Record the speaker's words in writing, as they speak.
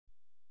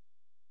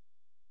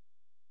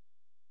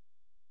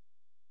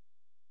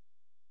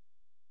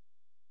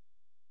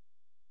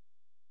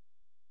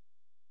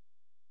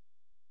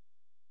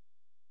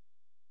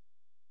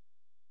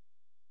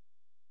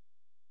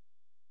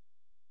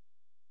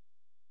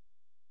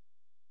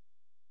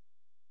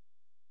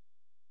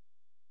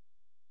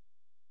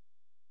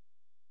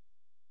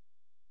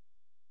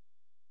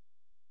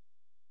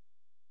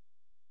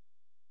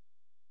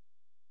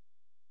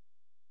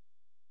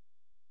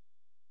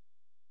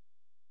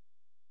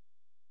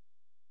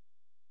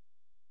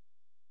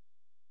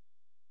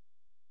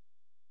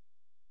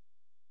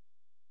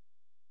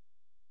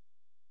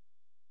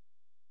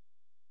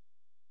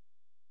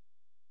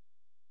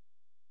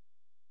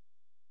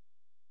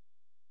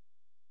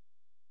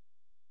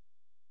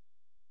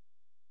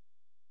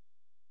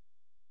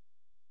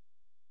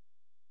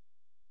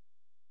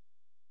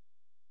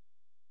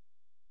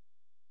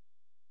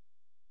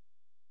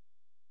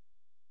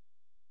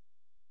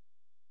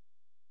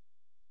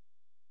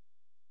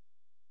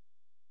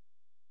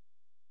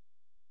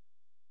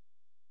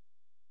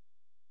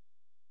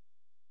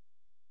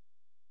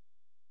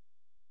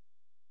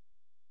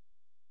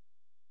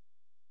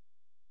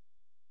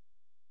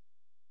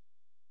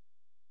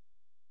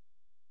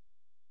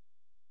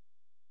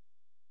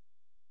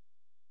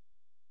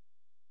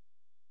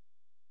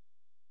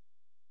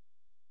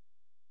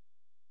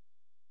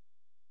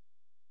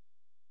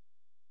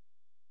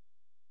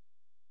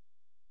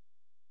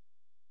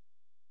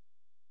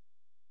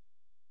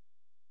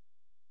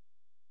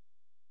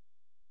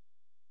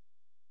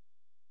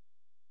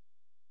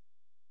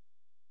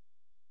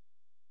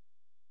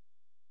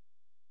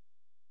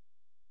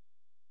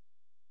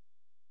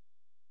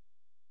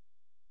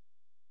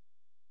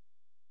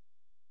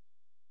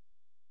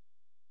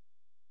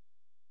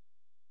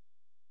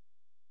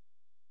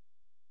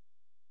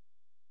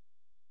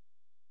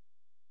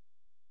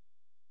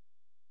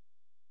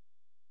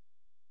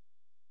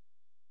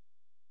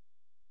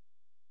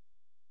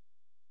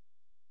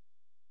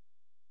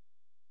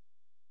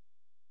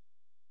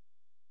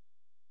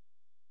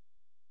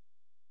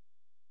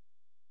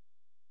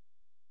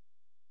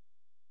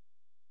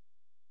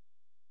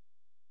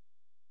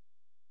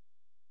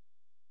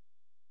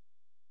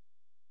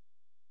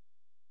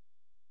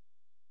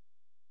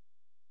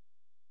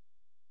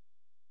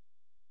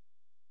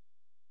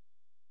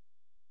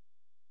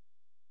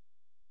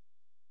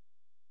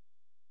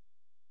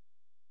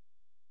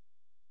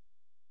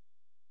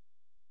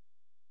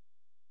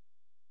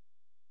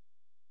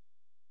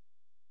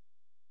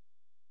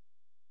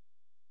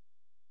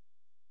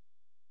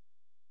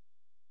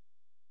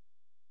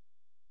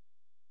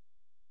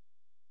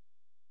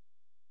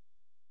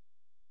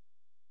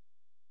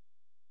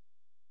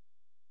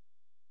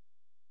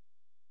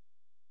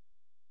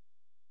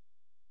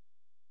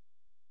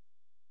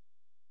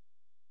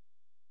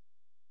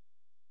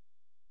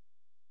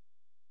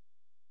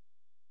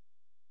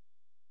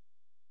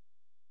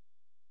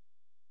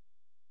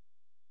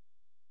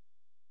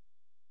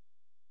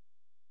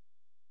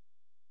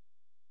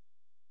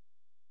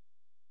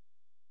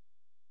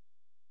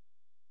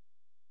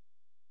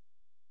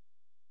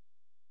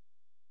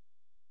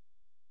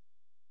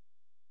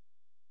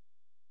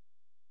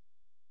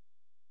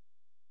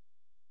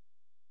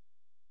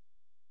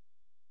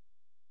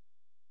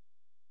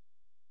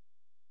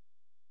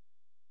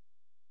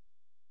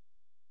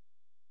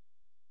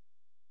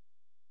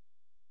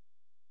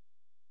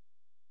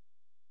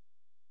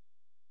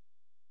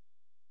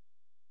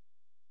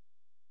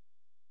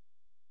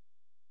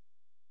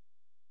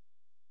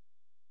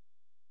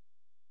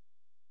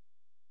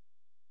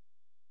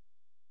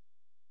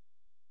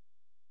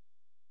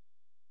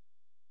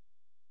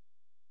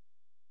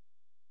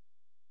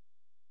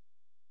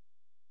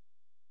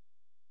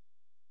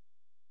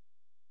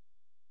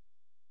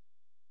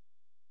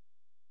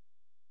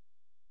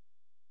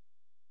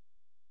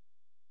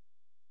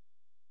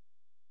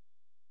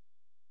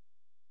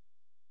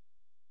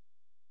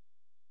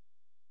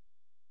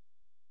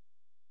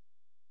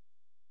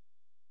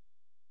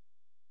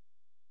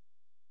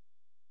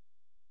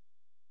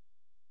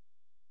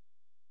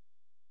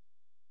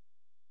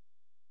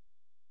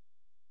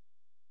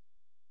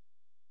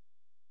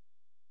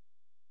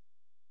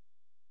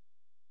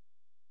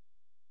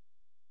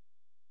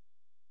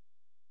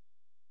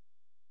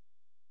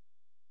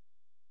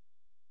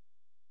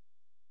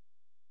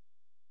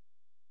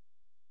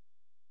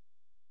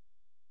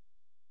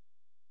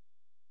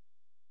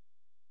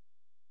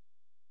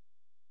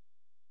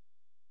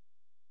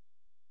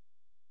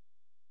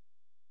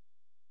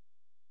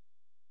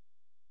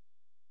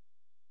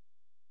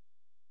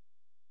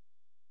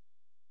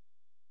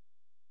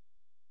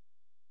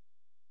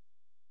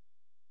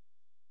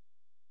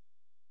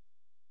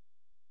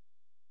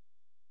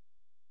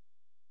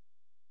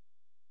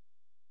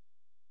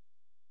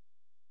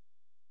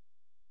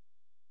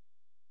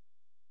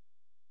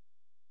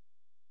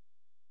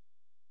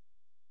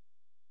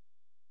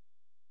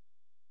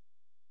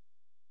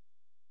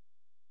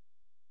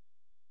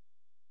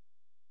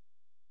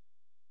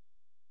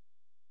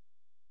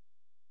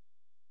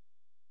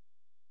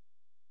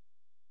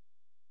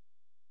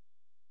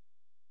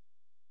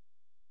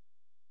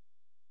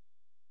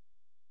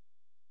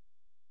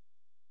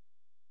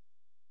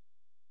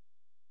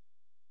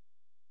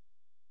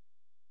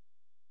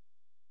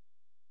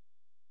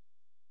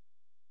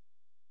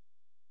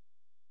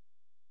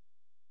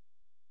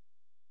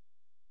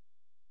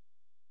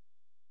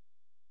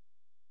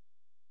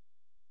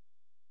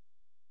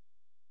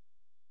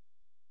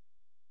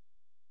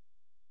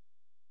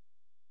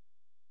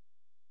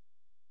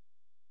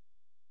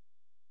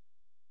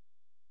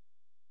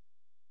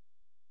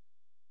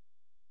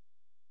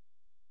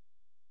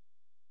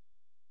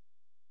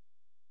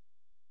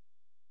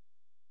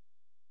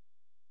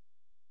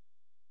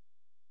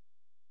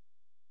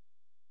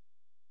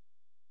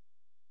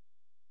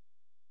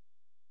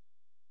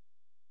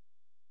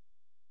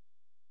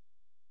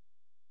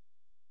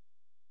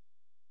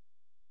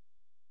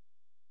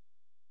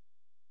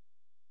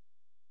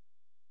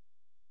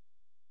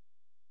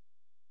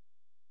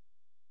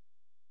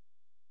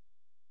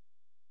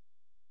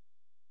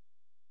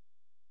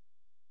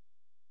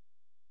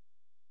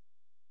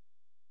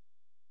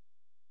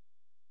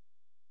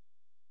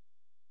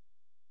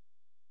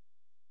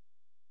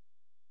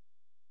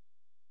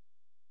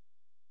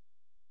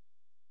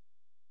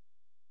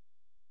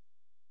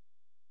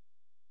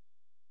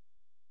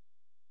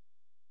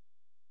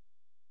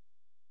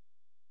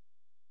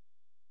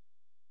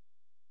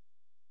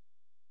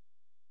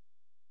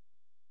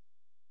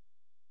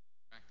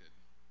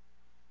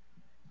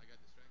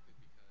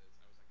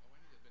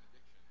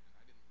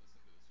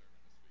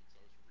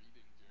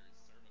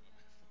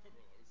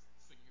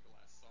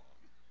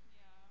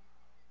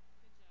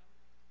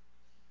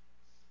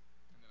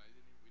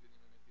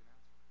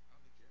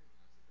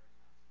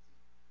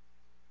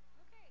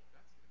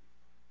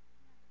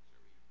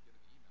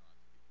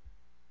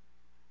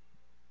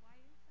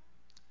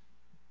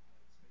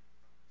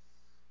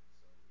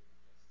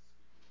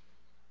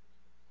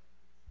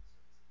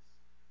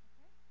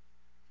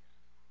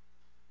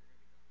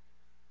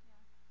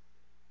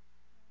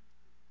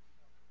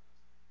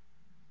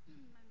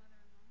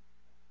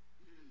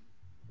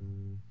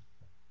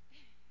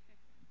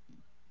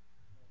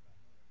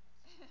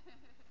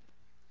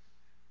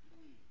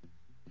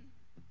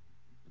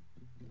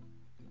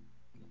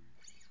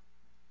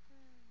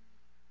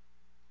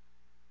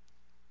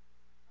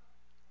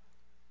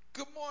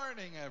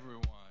morning,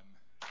 everyone.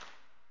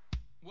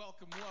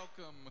 Welcome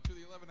to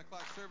the 11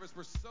 o'clock service.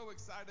 We're so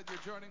excited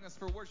you're joining us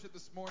for worship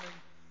this morning.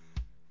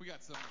 We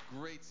got some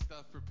great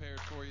stuff prepared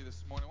for you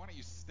this morning. Why don't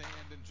you stand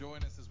and join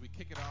us as we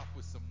kick it off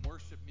with some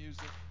worship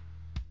music.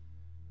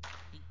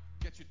 You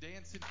got your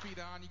dancing feet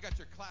on. You got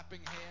your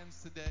clapping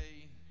hands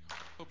today.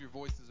 Hope your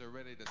voices are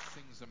ready to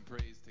sing some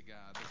praise to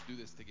God. Let's do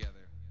this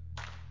together.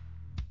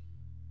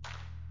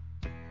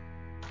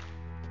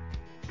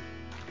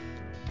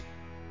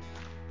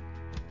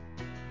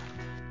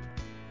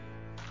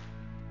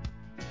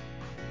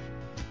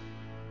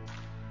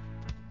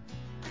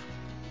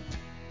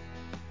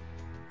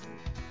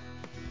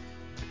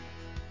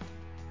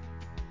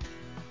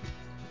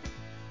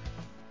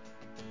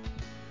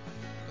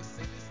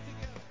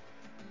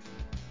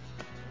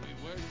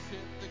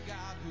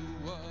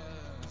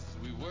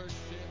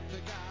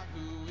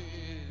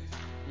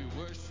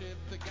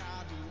 The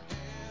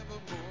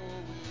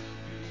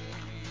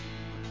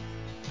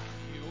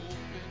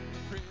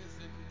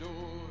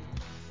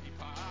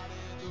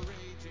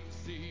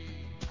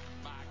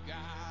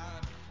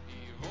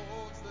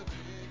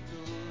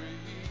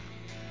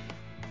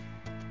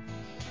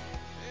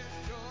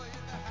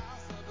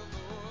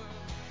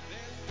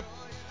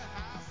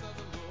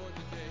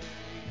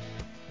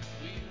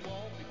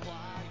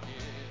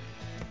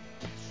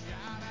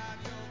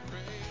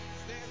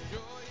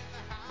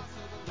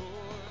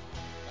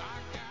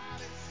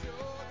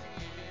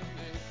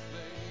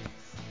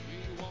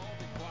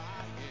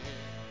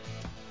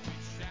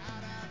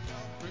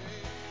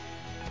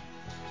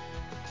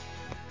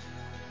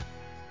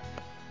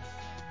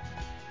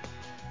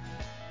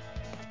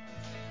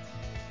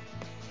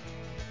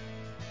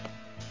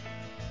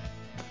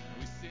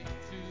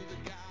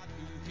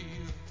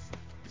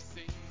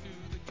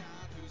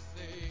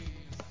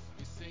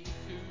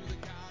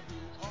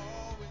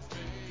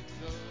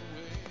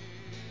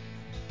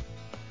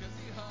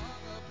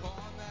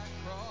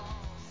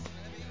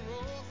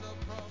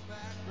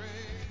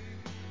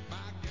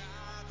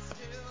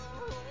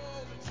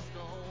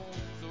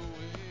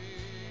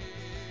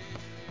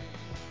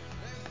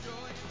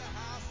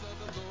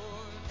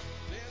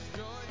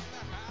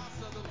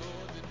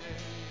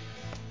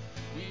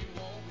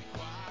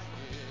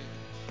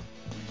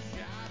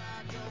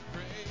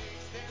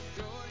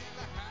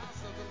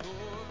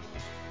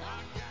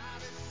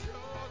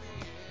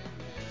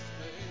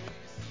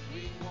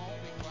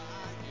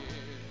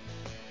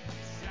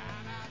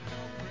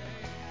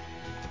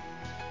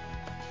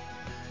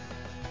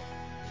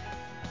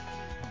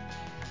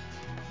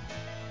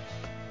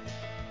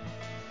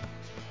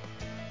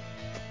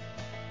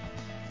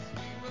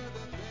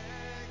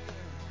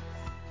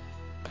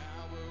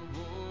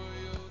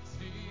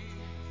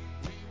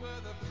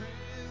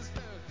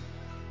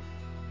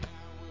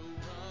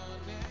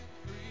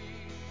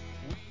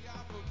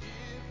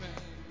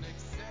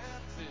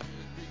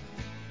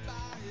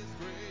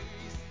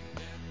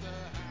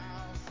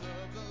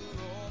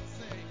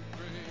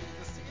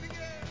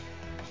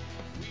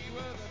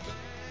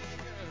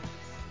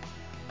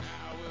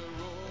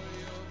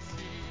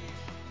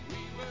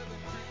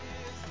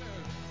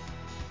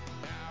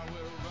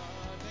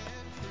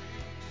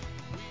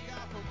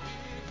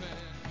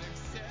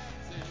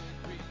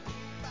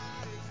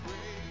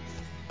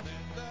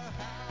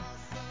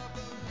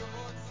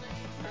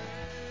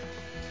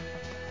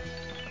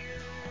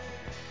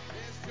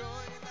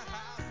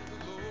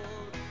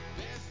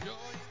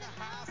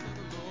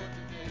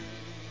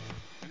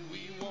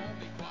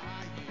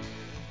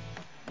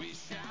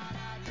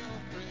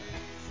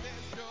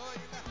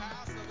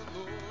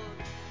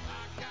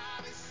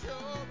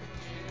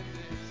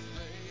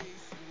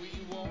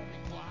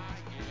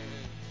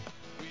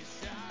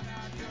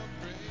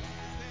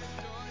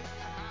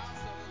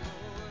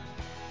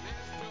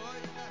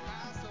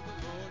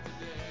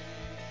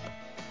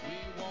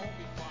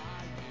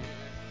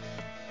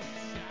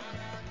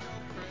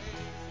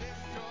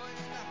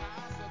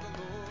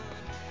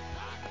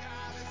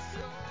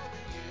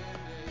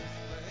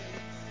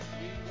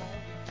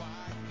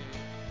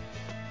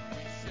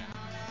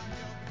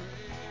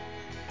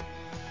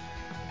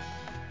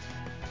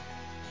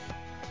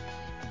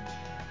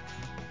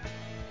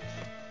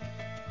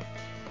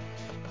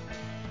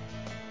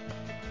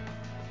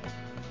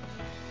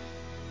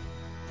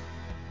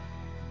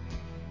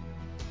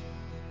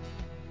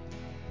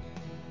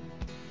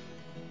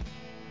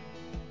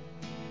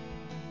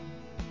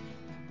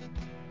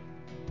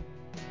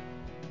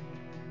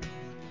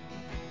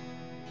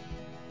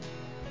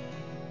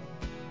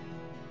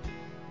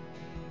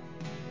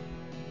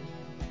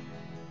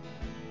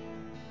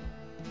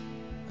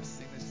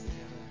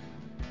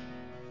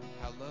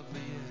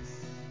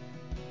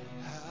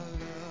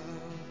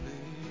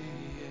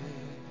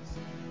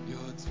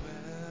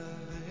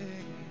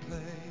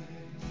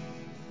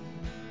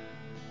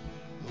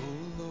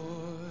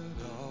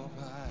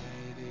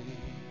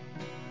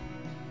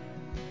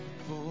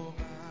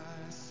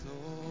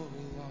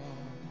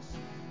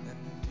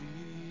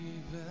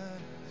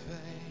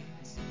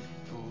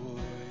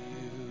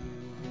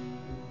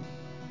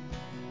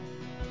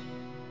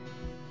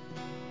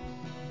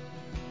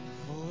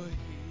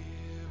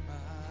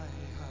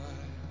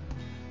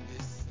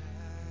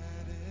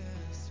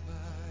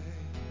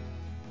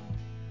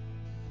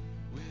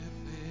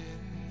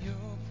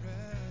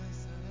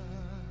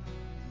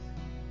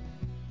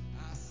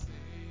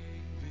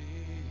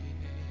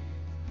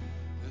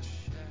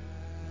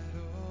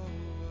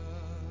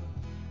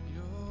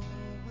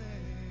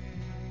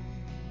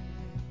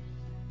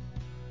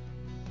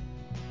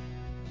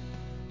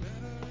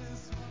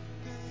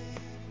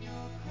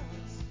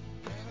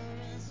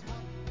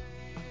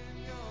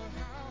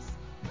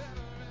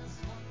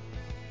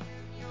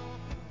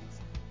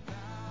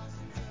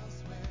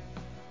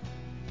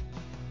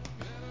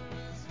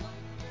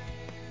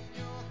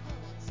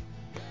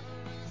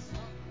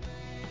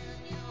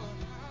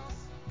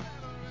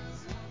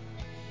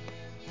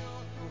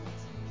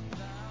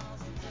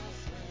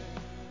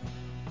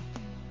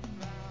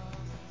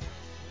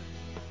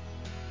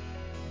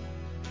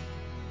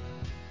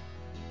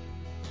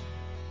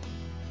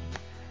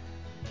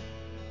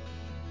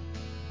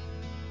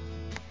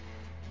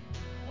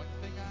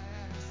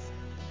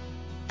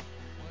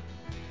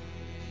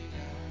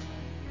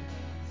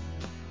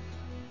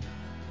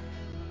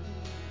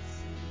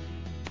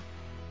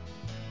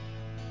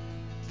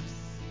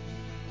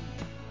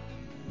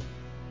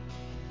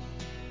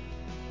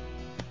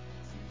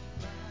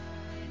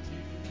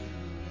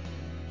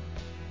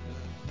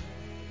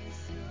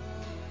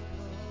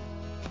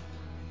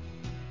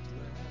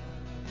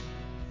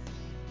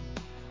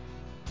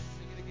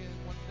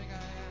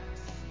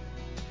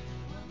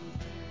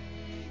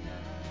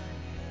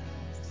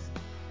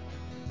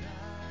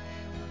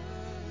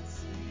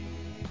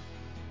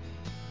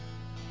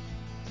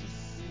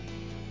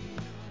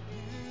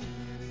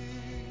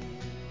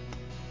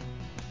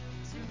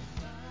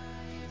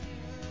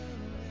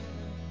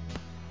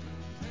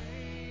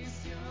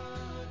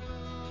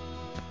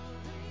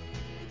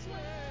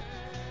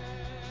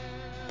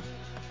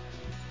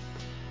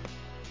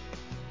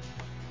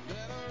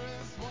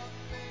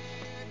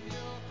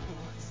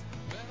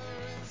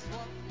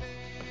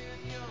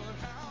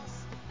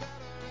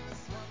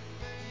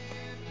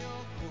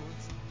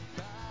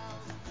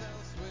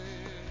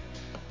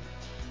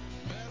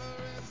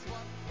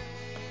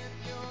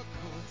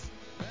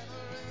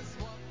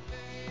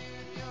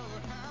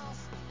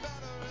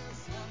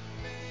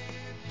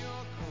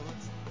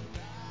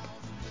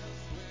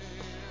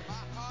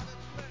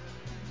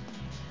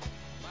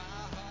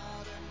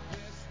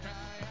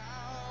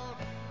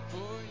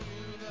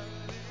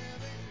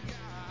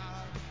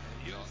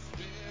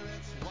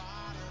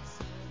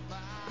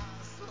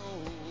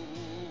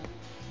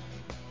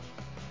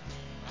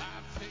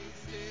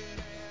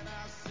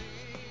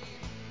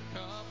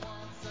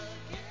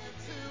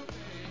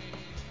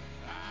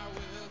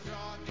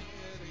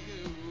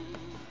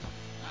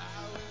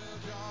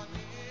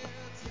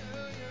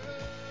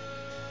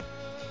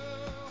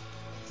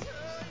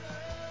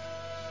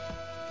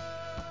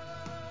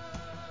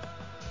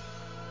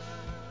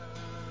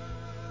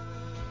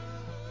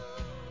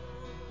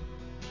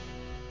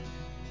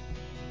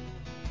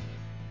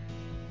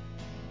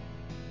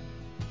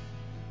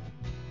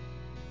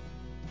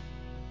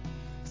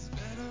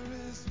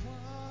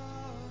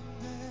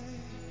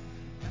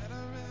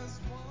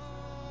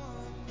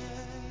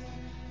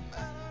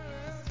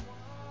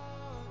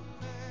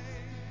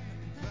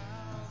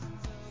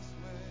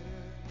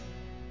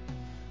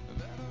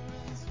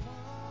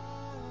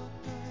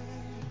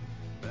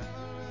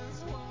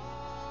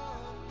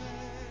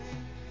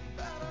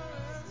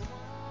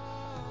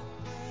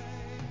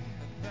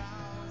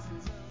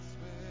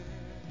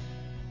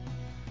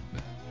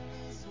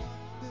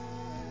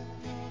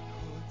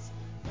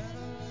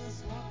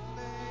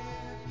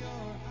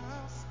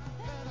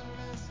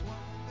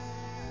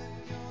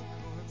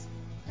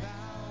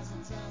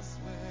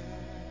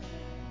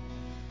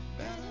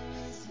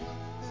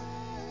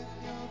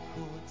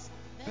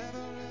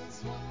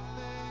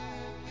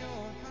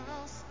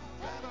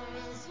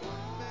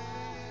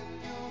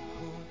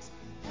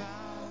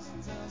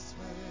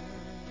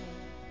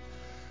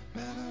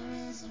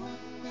is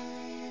one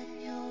day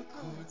in your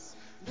courts.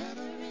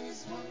 Better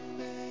is one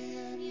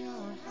day in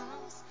your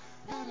house.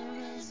 Better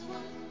is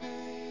one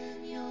day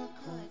in your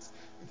courts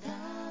than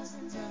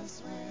thousands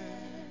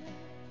elsewhere.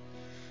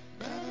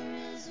 Better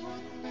is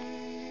one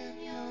day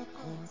in your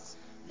courts.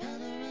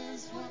 Better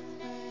is one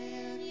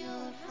day in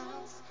your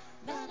house.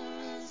 Better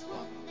is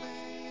one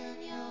day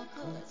in your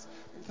courts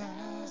than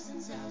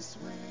thousands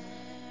elsewhere.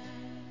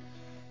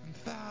 And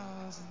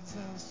thousands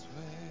elsewhere.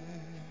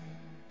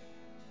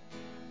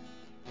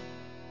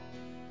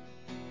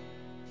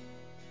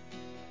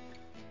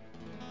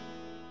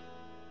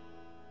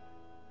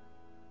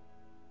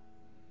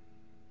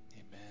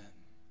 Amen.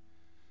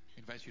 I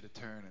invite you to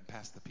turn and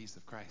pass the peace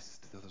of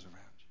Christ to those around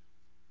you.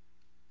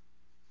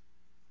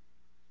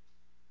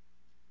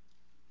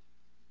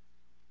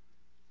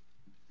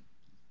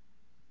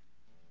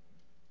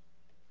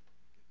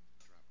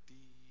 Drop D.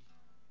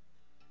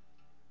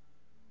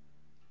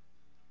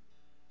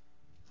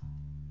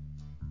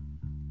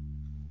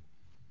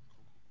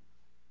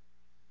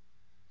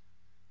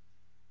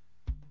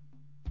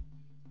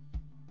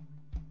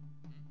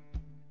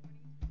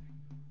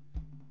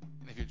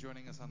 And if you're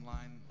joining us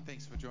online,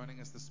 thanks for joining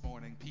us this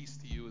morning. Peace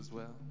to you as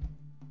well.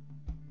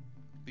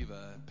 Leave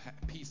a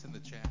peace in the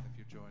chat if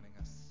you're joining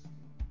us.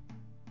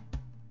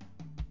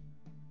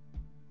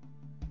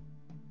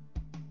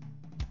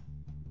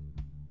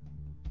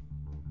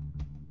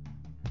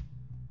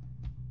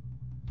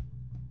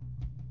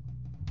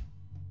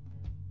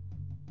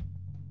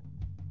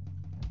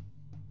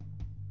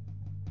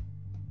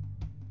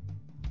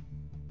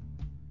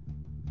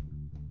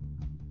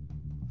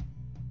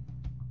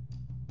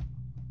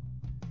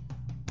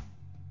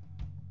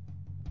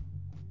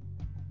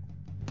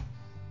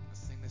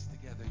 Let's sing this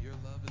together. Your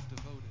love is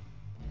devoted.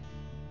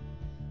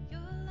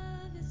 Your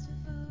love is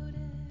devoted,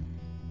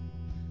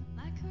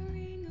 like a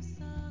ring of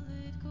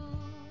solid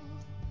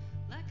gold,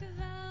 like a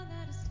vow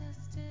that is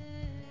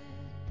tested,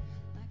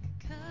 like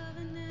a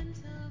covenant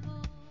of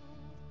old.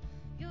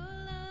 Your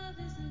love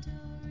is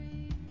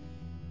enduring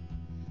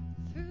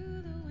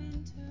through the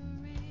winter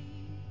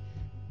rain,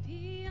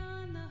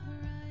 beyond the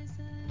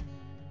horizon,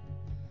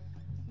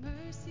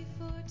 mercy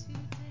for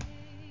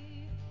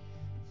today.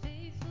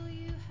 Faithful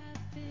you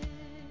have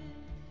been,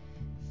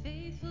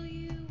 faithful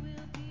you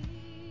will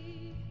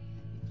be.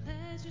 You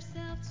pledge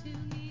yourself to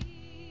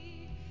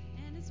me,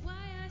 and it's why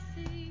I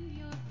sing.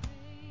 Your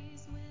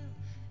praise will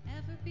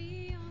ever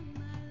be on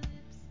my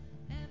lips,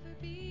 ever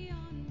be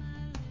on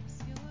my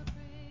lips. Your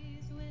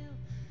praise will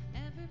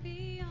ever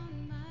be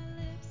on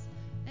my lips,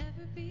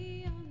 ever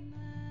be on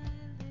my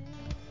lips.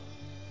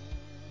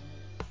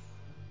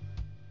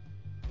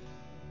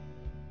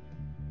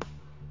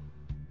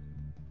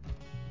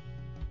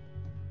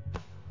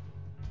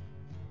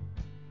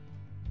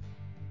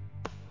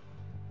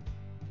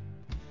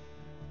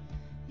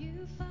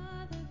 You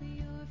father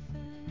the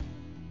orphan,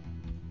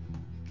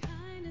 your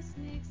kindness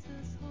makes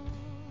us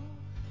whole.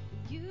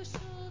 You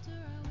shoulder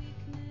our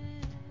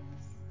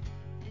weakness,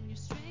 and your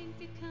strength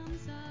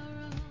becomes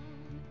our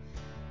own.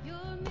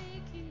 You're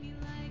making me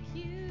like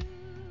you,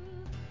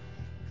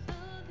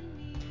 clothing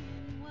me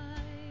in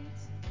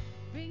white,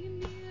 bringing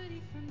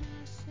beauty from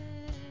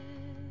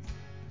ashes.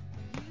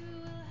 You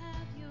will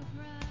have your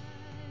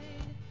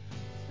bride,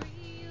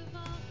 free of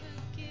all her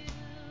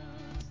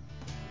guilt,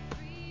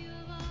 free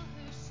of all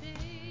her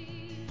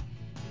shame,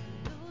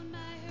 known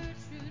by her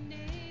true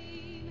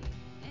name.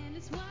 And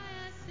it's why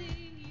I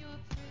sing. Your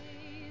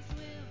praise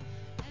will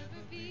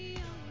ever be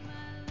on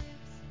my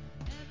lips,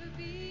 ever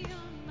be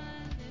on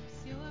my lips.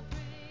 Your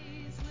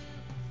praise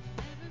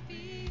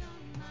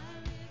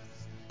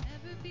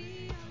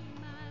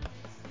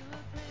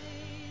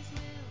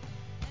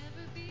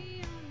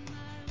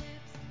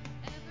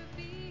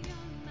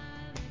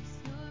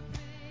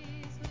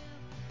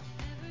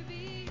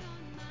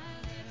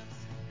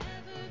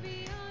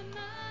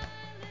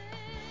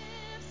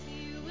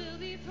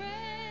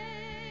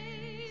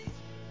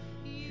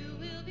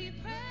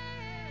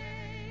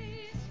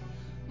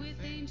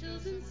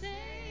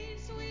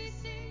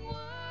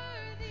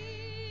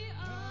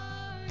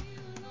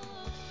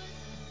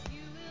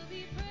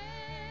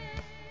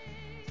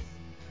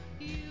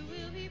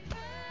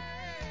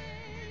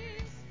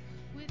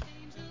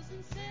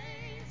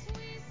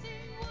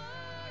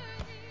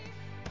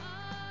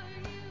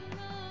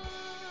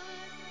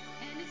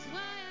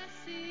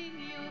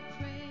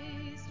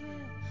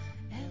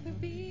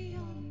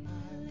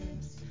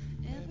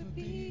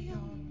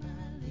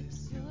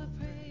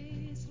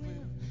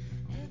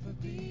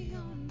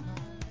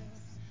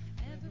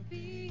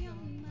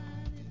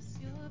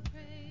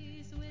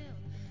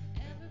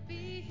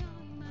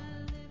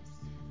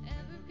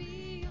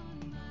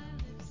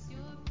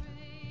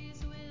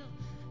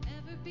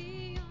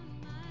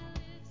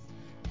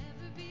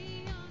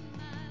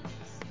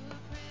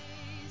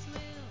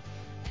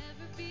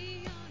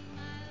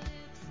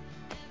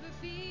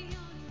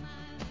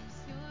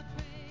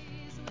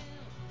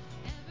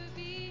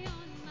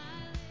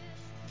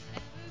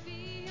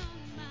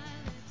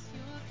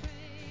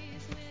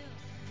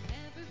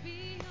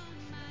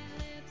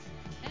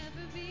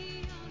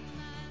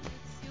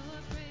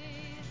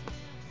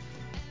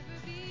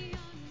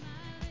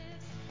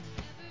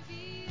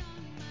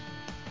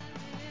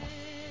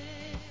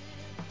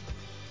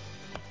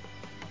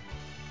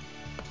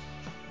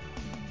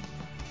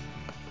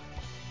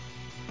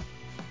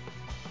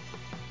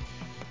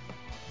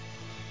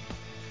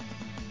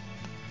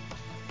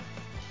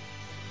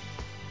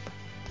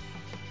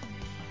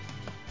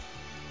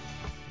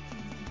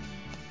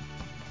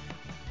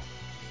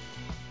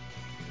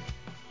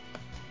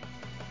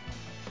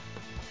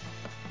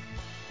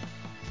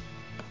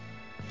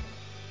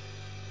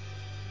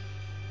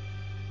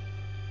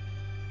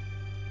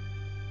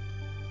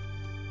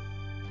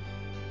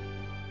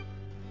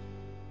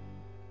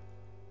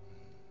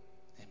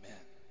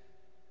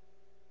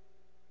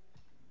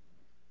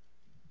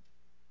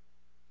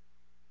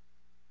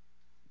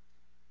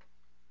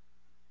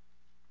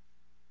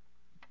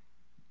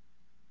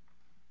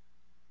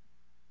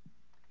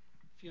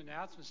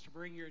announcements to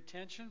bring your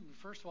attention.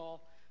 First of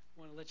all, I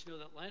want to let you know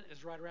that Lent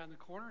is right around the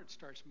corner. It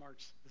starts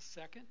March the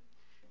 2nd.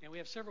 And we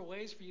have several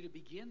ways for you to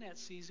begin that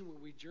season where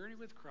we journey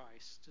with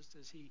Christ. Just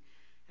as he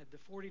had the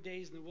 40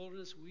 days in the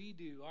wilderness, we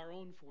do our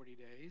own 40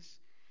 days.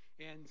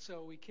 And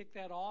so we kick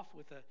that off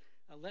with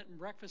a Lenten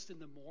breakfast in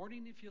the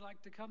morning if you like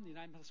to come. The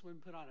United Methodist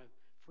Women put on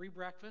a free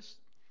breakfast.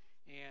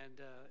 And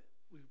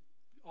we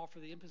offer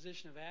the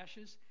imposition of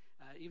ashes.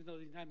 Even though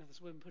the United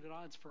Methodist Women put it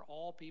on, it's for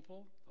all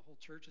people. The whole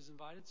church is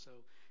invited. So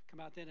come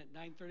out then at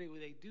 9:30.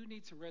 They do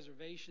need some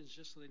reservations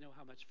just so they know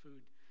how much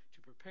food to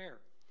prepare.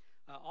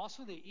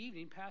 Also in the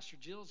evening, Pastor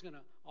Jill is going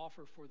to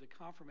offer for the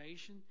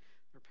confirmation,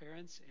 their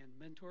parents and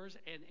mentors,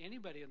 and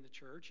anybody in the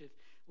church. If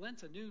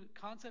Lent's a new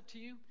concept to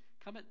you,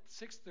 come at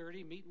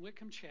 6:30, meet in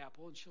Whitcomb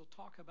Chapel, and she'll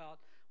talk about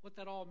what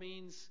that all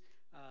means,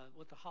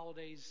 what the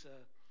holidays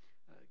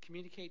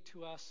communicate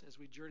to us as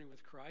we journey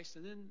with Christ.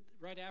 And then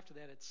right after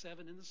that at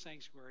 7 in the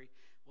sanctuary,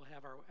 we'll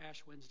have our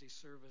Ash Wednesday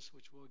service,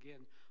 which will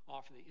again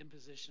offer the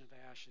imposition of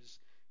ashes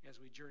as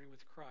we journey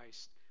with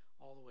Christ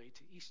all the way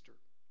to Easter.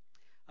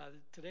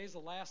 Today's the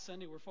last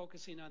Sunday. We're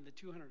focusing on the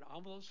 200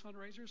 envelopes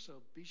fundraiser,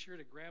 so be sure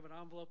to grab an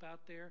envelope out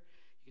there.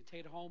 You can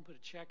take it home, put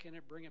a check in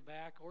it, bring it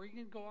back, or you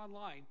can go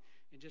online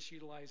and just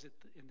utilize it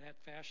in that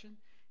fashion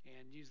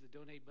and use the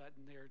donate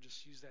button there.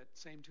 Just use that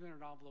same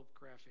 200 envelope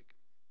graphic.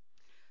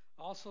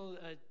 Also,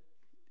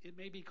 it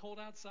may be cold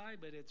outside,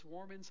 but it's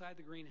warm inside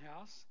the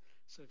greenhouse.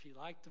 So if you'd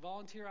like to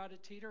volunteer out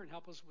at Teeter and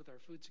help us with our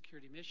food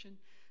security mission,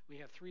 we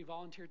have 3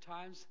 volunteer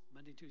times,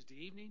 Monday, Tuesday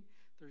evening,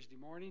 Thursday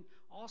morning.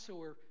 Also,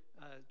 we're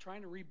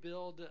trying to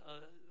rebuild,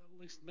 at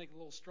least make it a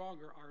little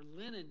stronger, our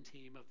linen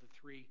team of the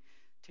 3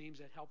 teams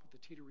that help with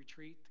the Teeter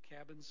retreat, the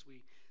cabins.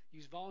 We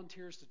use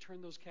volunteers to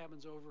turn those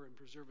cabins over and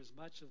preserve as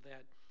much of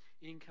that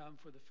income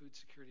for the food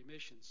security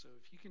mission. So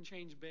if you can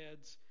change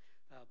beds,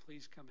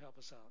 please come help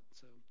us out.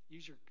 So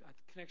use your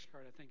connection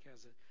card, I think,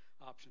 has an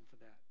option for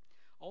that.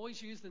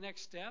 Always use the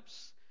next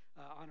steps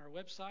on our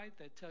website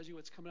that tells you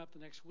what's coming up the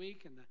next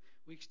week and the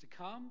weeks to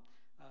come.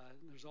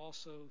 There's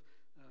also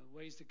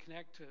ways to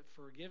connect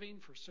for giving,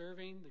 for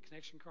serving. The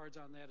connection card's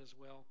on that as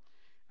well.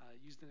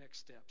 Use the next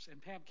steps.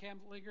 And Pam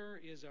Campbellinger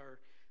is our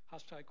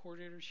hospitality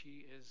coordinator.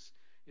 She is,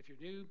 if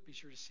you're new, be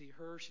sure to see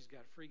her. She's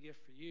got a free gift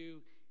for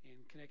you and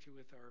connect you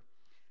with our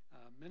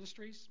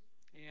ministries.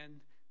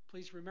 And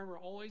please remember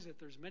always that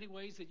there's many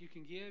ways that you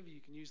can give.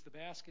 You can use the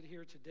basket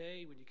here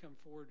today when you come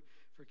forward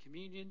for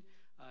communion.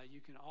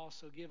 You can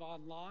also give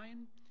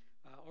online,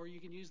 or you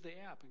can use the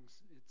app. And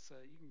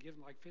you can give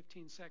in like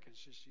 15 seconds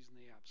just using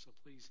the app. So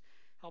please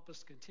help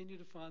us continue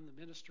to fund the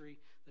ministry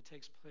that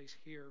takes place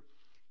here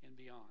and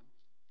beyond.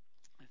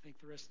 I think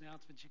the rest of the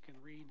announcements you can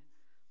read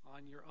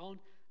on your own.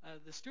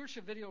 The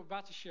stewardship video we're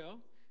about to show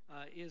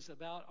is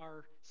about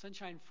our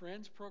Sunshine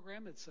Friends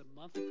program. It's a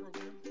monthly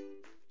program.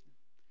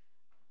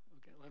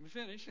 Okay, let me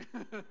finish.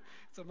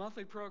 It's a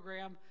monthly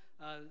program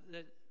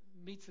that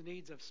meets the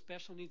needs of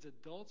special needs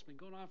adults. It's been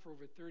going on for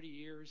over 30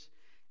 years.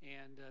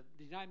 And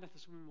the United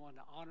Methodist Women wanted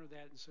to honor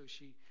that, and so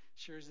she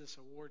shares this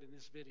award in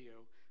this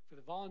video for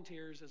the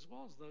volunteers as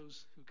well as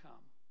those who come.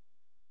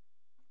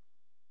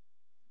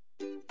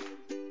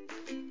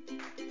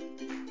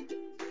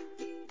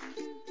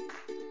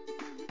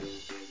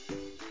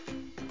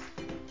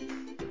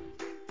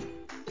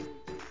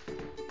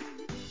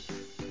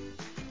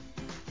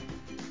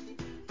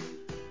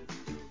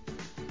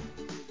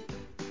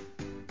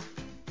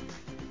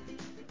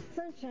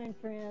 Sunshine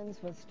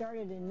Friends was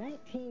started in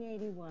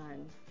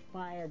 1981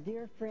 by a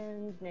dear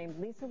friend named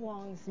Lisa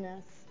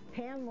Longsness,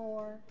 Pam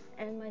Moore,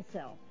 and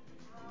myself.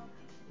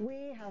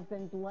 We have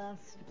been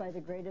blessed by the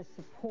greatest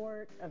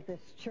support of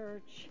this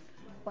church,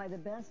 by the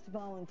best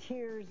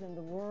volunteers in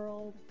the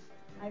world.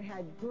 I've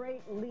had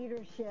great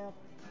leadership,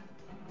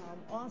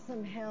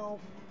 awesome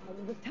help.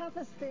 The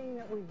toughest thing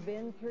that we've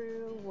been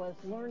through was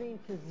learning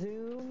to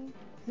Zoom.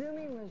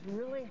 Zooming was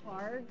really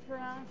hard for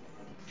us.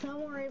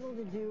 Some were able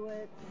to do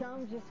it,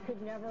 some just could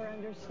never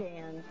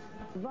understand.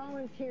 The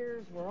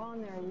volunteers were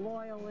on there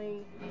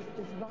loyally,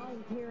 just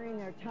volunteering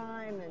their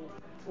time and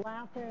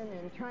laughing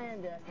and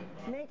trying to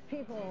make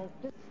people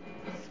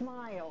just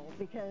smile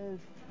because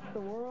the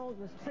world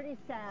was pretty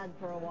sad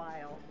for a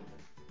while.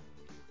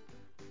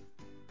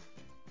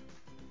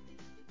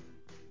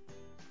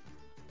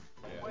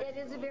 It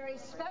is a very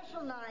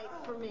special night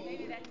for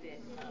me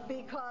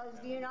because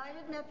the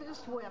United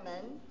Methodist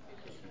Women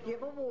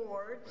give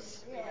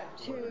awards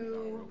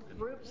to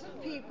groups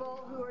of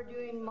people who are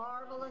doing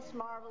marvelous,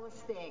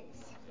 marvelous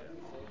things.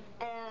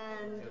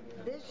 And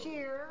this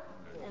year,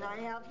 and I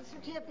have the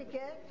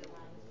certificate,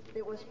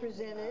 it was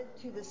presented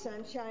to the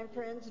Sunshine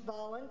Friends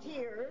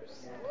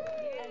volunteers.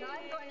 And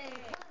I'm going to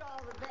include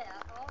all the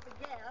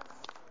guests,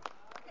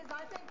 because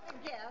I think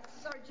the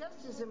guests are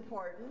just as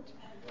important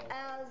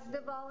as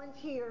the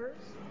volunteers.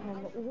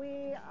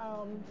 We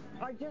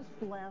are just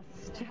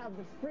blessed to have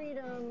the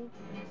freedom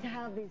to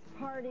have these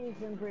parties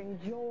and bring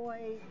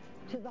joy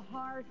to the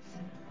hearts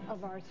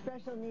of our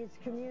special needs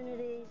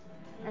community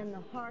and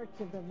the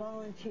hearts of the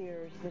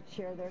volunteers that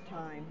share their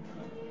time.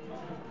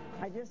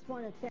 I just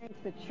want to thank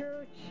the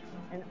church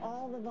and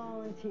all the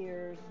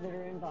volunteers that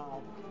are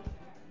involved.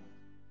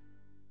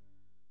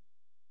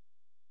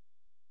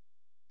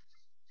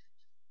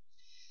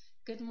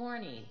 Good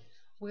morning.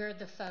 We're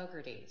the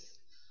Fogartys.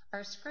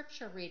 Our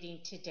scripture reading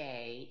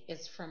today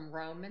is from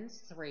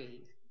Romans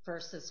 3,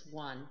 verses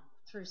 1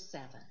 through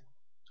 7.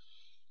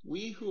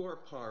 We who are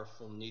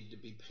powerful need to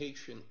be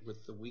patient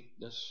with the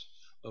weakness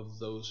of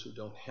those who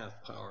don't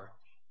have power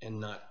and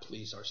not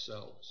please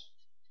ourselves.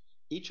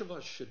 Each of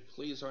us should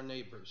please our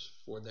neighbors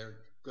for their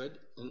good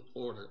in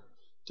order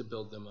to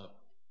build them up.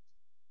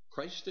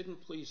 Christ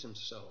didn't please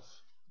himself,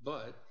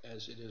 but,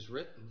 as it is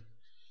written,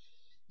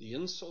 the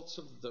insults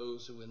of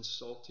those who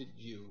insulted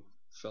you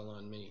fell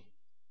on me.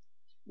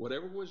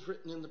 Whatever was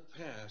written in the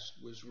past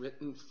was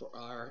written for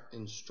our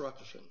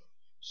instruction,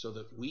 so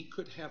that we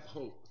could have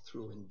hope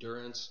through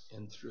endurance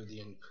and through the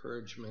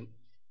encouragement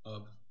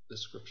of the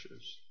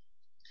scriptures.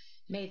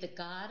 May the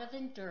God of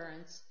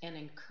endurance and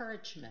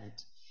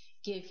encouragement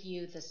give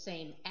you the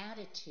same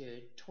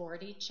attitude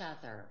toward each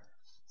other,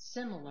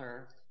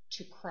 similar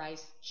to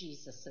Christ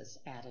Jesus'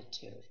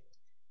 attitude.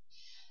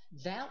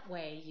 That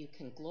way you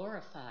can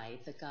glorify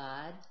the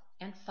God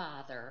and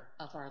Father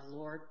of our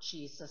Lord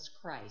Jesus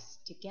Christ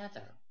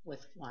together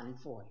with one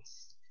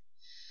voice.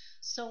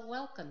 So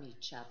welcome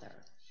each other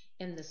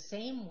in the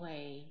same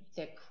way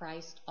that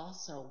Christ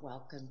also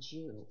welcomed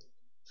you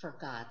for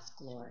God's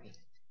glory.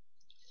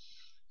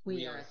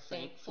 We are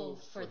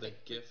thankful for the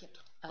gift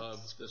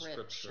of the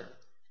scripture.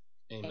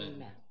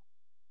 Amen.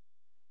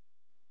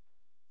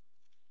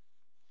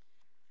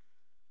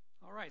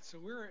 All right, so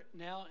we're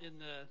now in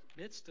the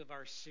midst of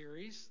our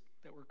series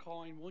that we're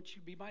calling Won't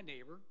You Be My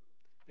Neighbor,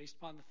 based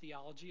upon the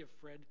theology of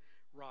Fred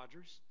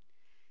Rogers.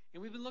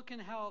 And we've been looking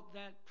how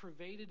that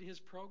pervaded his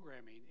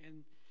programming.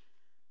 And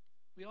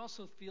we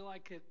also feel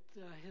like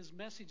his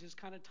message is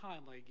kind of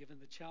timely, given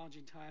the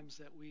challenging times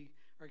that we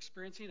are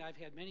experiencing. I've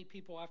had many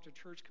people after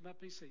church come up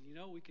to me and say, you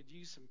know, we could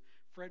use some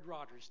Fred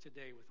Rogers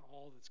today with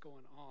all that's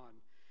going on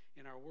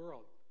in our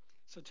world.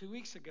 So 2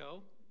 weeks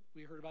ago,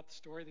 we heard about the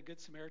story of the Good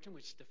Samaritan,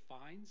 which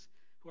defines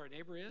who our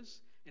neighbor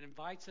is and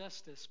invites us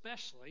to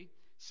especially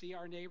see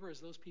our neighbor as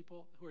those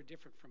people who are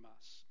different from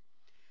us.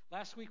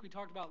 Last week, we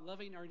talked about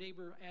loving our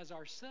neighbor as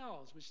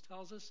ourselves, which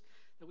tells us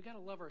that we got to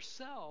love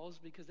ourselves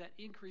because that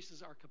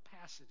increases our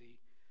capacity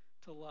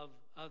to love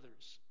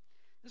others.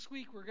 This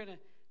week, we're going to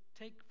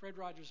take Fred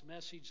Rogers'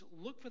 message,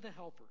 look for the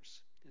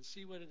helpers, and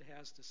see what it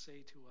has to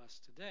say to us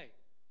today.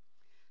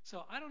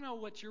 So I don't know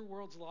what your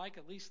world's like,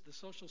 at least the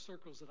social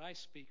circles that I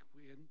speak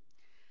in.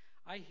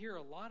 I hear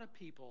a lot of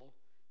people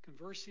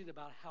conversing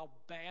about how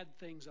bad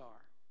things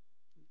are.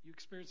 You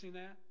experiencing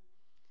that?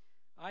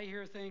 I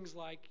hear things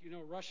like,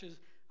 Russia's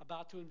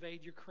about to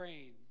invade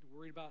Ukraine,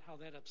 worried about how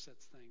that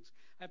upsets things.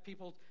 I have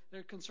people that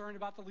are concerned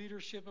about the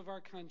leadership of our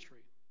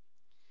country.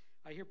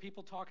 I hear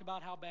people talk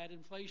about how bad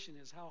inflation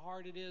is, how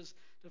hard it is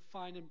to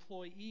find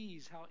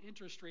employees, how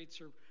interest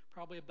rates are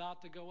probably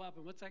about to go up,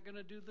 and what's that going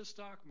to do to the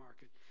stock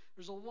market.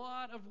 There's a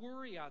lot of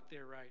worry out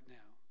there right now.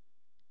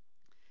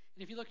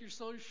 And if you look at your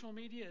social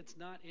media, it's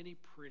not any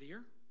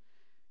prettier.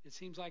 It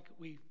seems like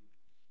we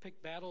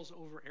pick battles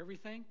over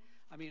everything.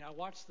 I mean, I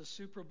watched the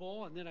Super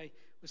Bowl, and then I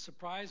was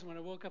surprised when I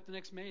woke up the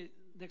next morning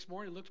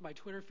and looked at my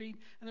Twitter feed,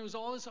 and there was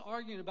all this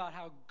arguing about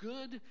how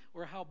good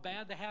or how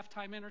bad the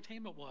halftime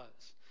entertainment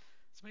was.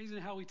 It's amazing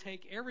how we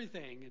take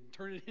everything and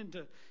turn it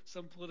into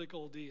some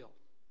political deal.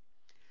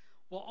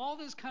 Well, all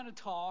this kind of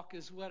talk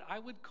is what I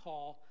would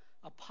call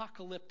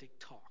apocalyptic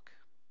talk.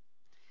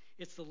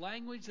 It's the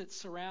language that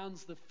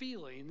surrounds the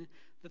feeling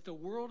that the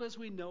world as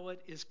we know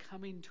it is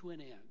coming to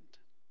an end.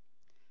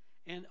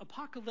 And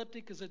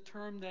apocalyptic is a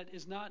term that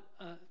is not,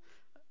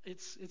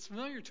 it's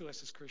familiar to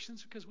us as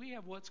Christians because we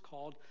have what's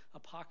called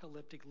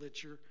apocalyptic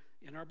literature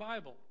in our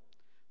Bible.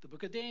 The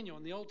book of Daniel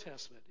in the Old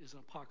Testament is an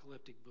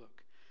apocalyptic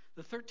book.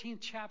 The 13th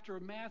chapter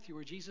of Matthew,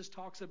 where Jesus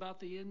talks about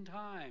the end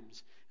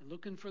times and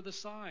looking for the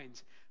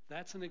signs,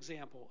 that's an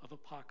example of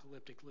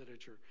apocalyptic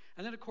literature.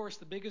 And then, of course,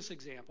 the biggest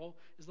example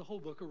is the whole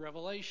book of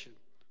Revelation,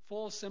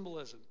 full of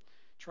symbolism.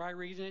 Try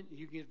reading it,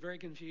 you can get very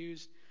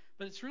confused.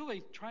 But it's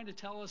really trying to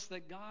tell us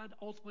that God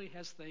ultimately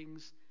has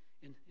things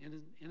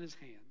in his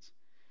hands.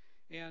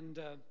 And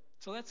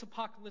so that's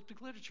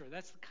apocalyptic literature.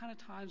 That's the kind of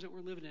times that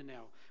we're living in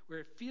now, where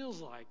it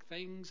feels like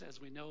things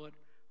as we know it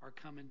are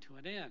coming to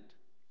an end.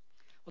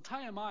 Well,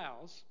 Taya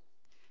Miles,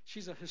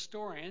 she's a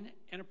historian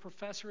and a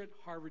professor at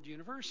Harvard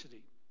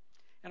University.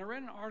 And I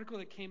read an article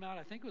that came out,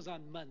 I think it was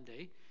on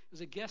Monday. It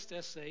was a guest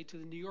essay to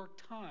the New York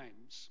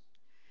Times.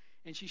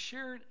 And she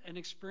shared an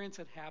experience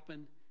that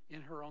happened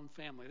in her own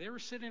family. They were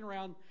sitting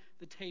around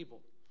the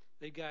table.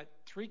 They got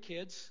 3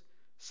 kids,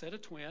 a set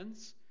of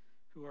twins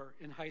who are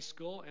in high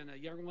school and a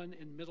young one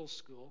in middle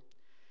school.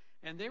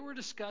 And they were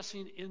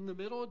discussing in the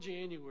middle of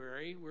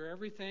January, where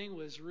everything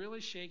was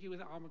really shaky with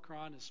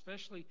Omicron,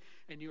 especially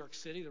in New York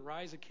City. The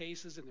rise of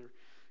cases in their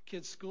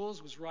kids'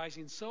 schools was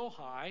rising so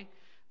high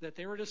that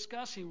they were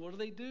discussing. What do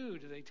they do?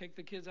 Do they take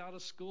the kids out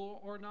of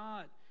school or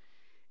not?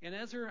 And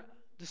as they're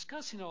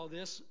discussing all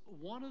this,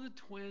 one of the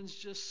twins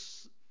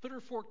just put her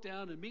fork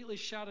down and immediately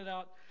shouted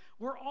out,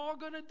 "We're all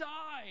going to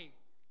die."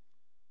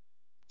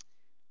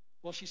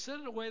 Well, she said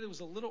it in a way that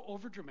was a little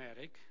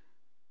overdramatic,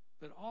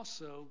 but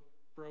also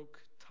broke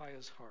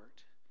Taya's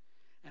heart.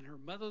 And her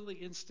motherly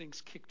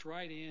instincts kicked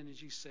right in, and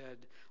she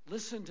said,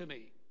 "Listen to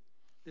me.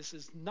 This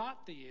is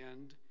not the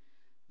end.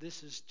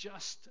 This is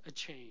just a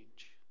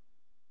change."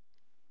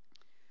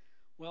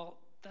 Well,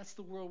 that's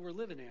the world we're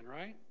living in,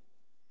 right?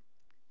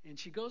 And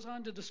she goes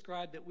on to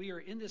describe that we are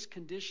in this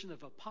condition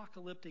of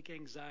apocalyptic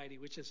anxiety,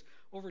 which has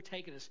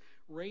overtaken us,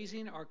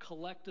 raising our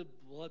collective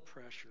blood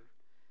pressure,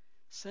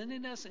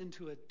 sending us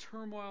into a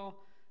turmoil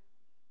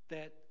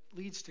that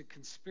leads to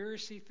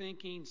conspiracy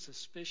thinking,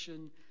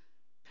 suspicion,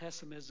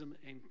 pessimism,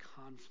 and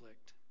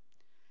conflict.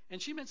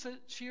 And she admits that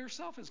she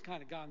herself has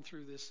kind of gone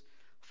through this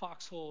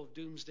foxhole of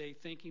doomsday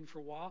thinking for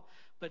a while,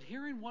 but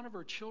hearing one of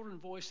her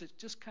children's voice, it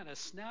just kind of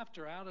snapped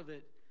her out of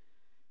it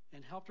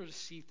and helped her to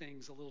see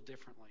things a little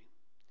differently.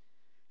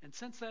 And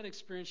since that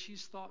experience,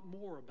 she's thought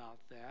more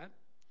about that.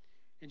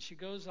 And she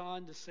goes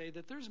on to say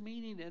that there's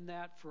meaning in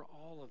that for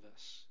all of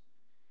us.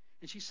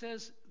 And she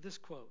says this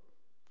quote,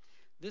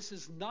 "This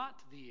is not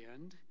the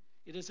end.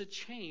 It is a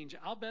change.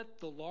 I'll bet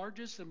the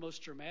largest and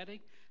most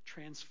dramatic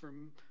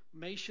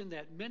transformation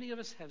that many of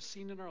us have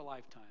seen in our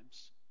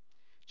lifetimes.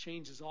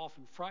 Change is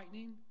often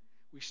frightening.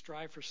 We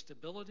strive for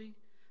stability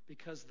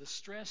because the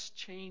stress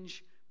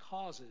change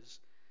causes.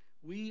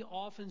 We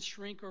often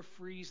shrink or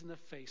freeze in the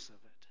face of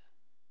it."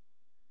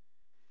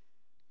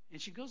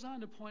 And she goes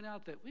on to point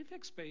out that we've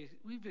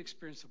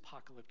experienced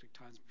apocalyptic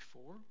times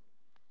before.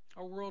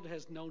 Our world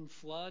has known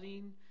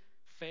flooding,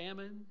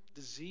 famine,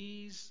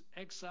 disease,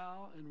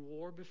 exile, and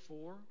war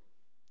before.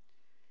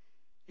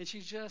 And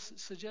she just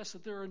suggests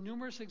that there are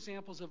numerous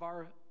examples of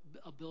our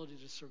ability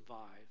to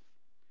survive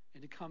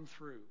and to come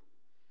through,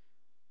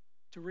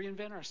 to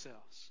reinvent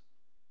ourselves.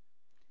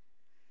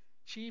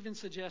 She even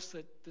suggests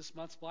that this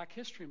month's Black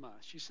History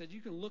Month. She said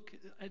you can look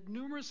at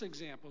numerous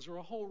examples where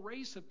a whole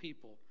race of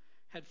people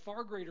had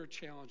far greater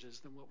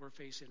challenges than what we're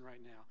facing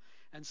right now.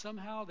 And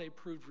somehow they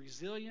proved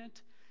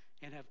resilient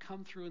and have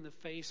come through in the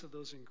face of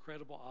those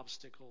incredible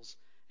obstacles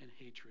and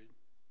hatred.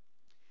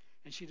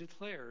 And she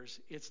declares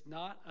it's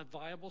not a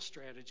viable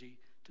strategy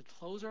to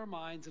close our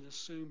minds and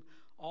assume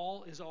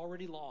all is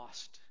already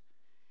lost.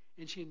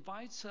 And she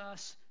invites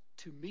us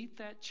to meet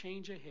that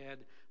change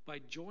ahead by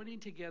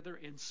joining together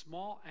in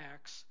small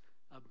acts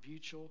of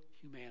mutual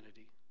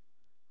humanity.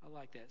 I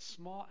like that.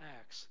 Small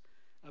acts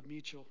of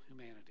mutual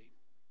humanity.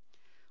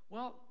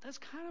 Well, that's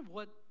kind of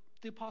what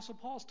the Apostle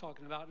Paul's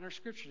talking about in our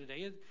scripture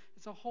today.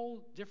 It's a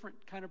whole different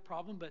kind of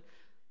problem, but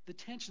the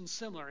tension's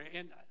similar.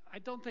 And I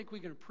don't think we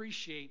can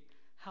appreciate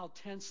how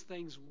tense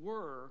things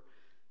were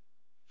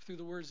through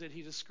the words that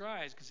he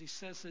describes, because he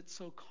says it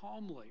so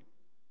calmly.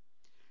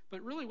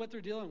 But really what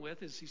they're dealing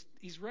with is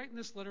he's writing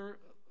this letter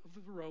of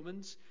the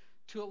Romans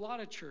to a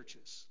lot of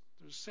churches.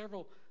 There's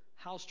several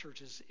house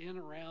churches in and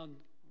around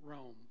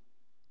Rome.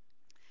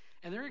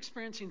 And they're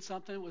experiencing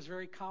something that was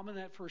very common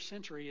in that first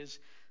century is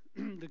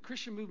the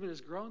Christian movement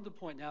has grown to the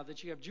point now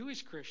that you have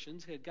Jewish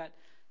Christians who had got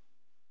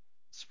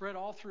spread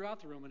all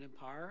throughout the Roman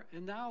Empire.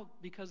 And now,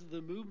 because of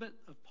the movement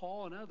of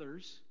Paul and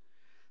others,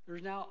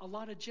 there's now a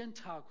lot of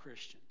Gentile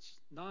Christians,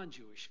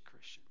 non-Jewish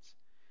Christians.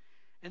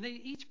 And they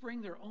each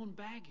bring their own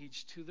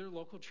baggage to their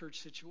local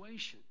church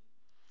situation.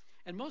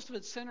 And most of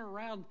it's centered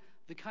around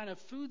the kind of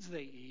foods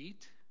they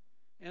eat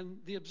and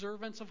the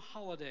observance of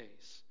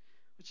holidays,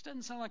 which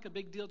doesn't sound like a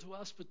big deal to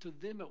us, but to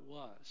them it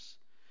was.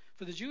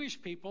 For the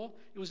Jewish people,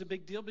 it was a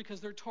big deal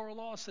because their Torah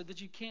law said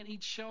that you can't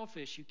eat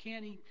shellfish, you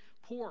can't eat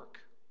pork.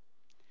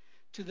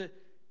 To the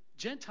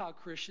Gentile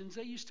Christians,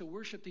 they used to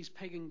worship these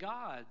pagan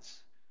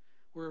gods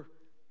where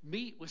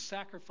meat was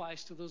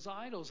sacrificed to those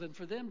idols. And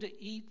for them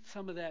to eat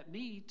some of that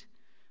meat,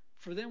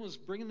 for them was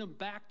bringing them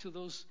back to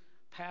those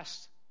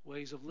past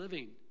ways of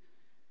living.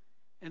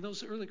 And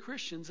those early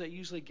Christians, they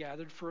usually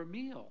gathered for a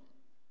meal.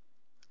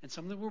 And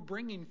some of them were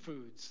bringing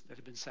foods that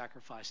had been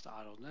sacrificed to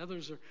idols. And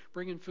others are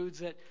bringing foods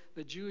that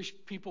the Jewish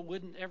people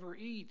wouldn't ever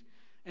eat.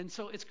 And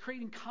so it's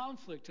creating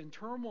conflict and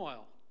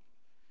turmoil.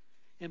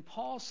 And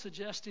Paul's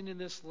suggesting in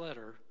this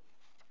letter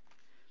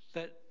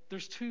that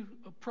there's two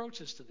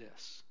approaches to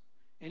this.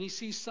 And he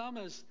sees some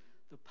as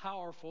the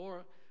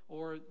powerful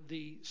or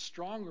the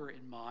stronger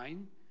in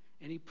mind.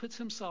 And he puts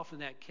himself in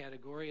that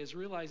category as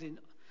realizing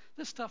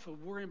this stuff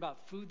of worrying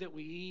about food that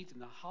we eat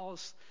and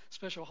the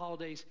special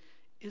holidays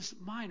is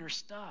minor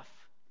stuff.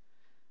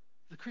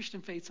 The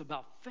Christian faith's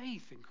about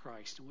faith in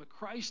Christ and what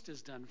Christ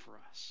has done for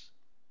us.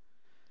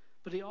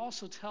 But he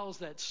also tells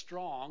that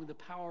strong, the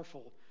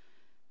powerful,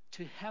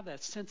 to have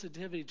that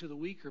sensitivity to the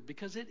weaker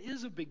because it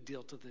is a big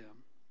deal to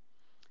them.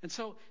 And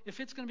so if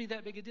it's going to be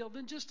that big a deal,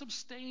 then just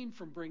abstain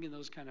from bringing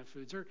those kind of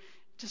foods or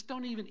just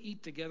don't even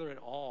eat together at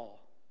all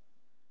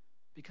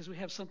because we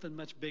have something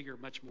much bigger,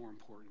 much more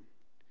important.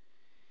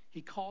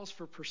 He calls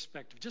for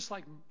perspective, just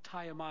like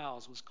Taya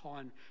Miles was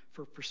calling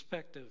for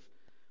perspective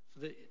for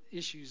the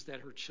issues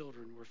that her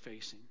children were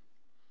facing.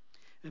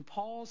 And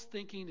Paul's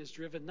thinking is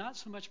driven not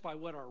so much by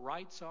what our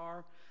rights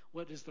are,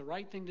 what is the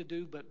right thing to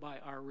do, but by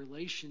our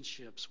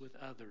relationships with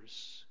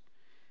others.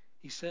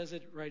 He says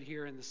it right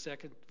here in the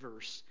second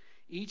verse.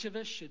 Each of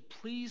us should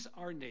please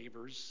our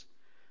neighbors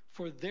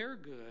for their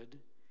good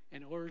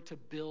in order to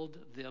build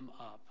them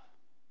up.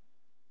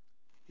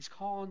 He's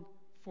calling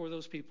for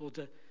those people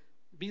to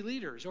be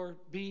leaders or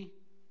be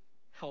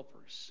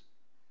helpers.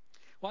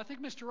 Well, I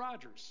think Mr.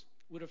 Rogers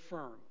would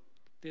affirm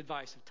the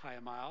advice of Ty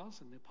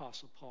Miles and the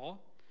Apostle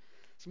Paul.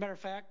 As a matter of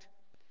fact,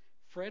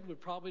 Fred would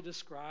probably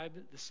describe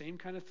the same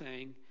kind of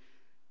thing,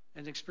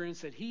 an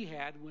experience that he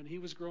had when he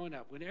was growing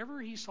up.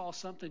 Whenever he saw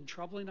something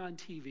troubling on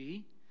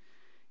TV,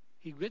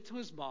 he'd get to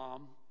his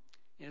mom,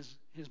 and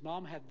his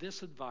mom had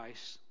this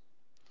advice.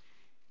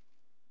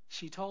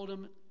 She told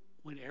him,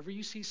 whenever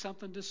you see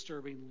something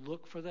disturbing,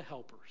 look for the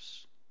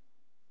helpers.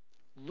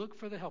 Look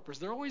for the helpers.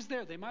 They're always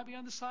there. They might be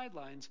on the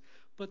sidelines,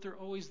 but they're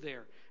always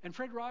there. And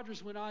Fred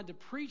Rogers went on to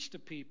preach to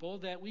people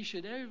that we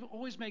should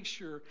always make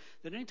sure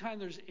that anytime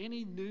there's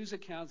any news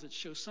accounts that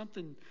show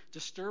something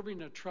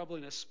disturbing or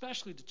troubling,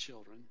 especially to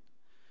children,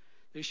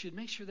 they should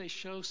make sure they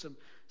show some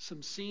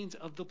scenes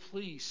of the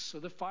police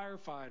or the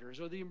firefighters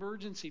or the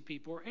emergency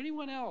people or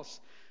anyone else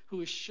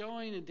who is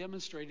showing and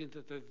demonstrating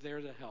that they're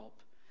there to help.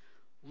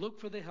 Look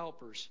for the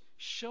helpers.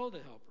 Show the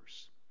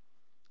helpers.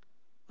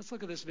 Let's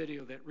look at this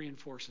video that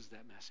reinforces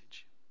that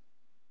message.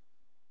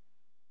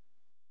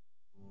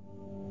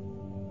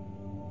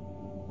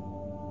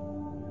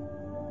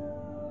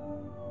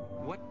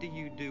 What do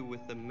you do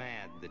with the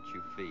mad that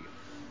you feel?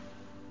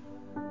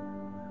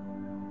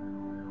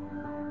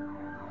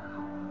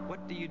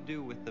 What do you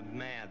do with the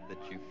mad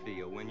that you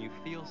feel when you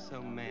feel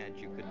so mad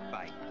you could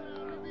fight?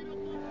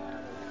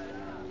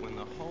 When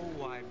the whole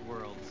wide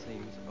world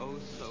seems oh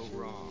so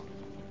wrong,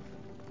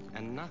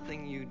 and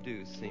nothing you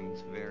do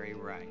seems very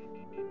right.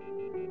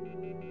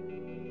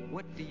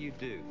 What do you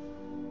do?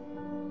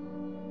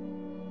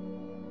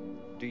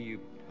 Do you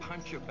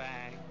punch a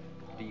bag?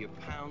 Do you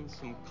pound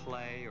some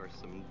clay or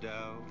some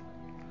dough?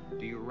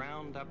 Do you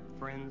round up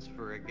friends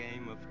for a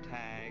game of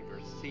tag or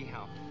see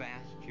how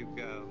fast you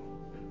go?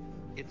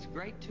 It's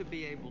great to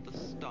be able to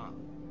stop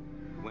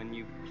when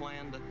you've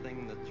planned a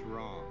thing that's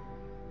wrong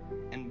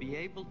and be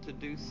able to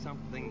do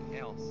something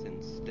else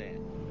instead.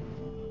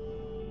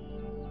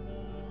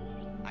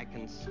 I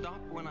can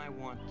stop when I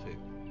want to,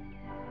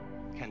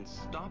 can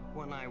stop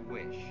when I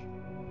wish,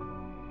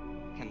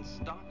 can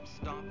stop,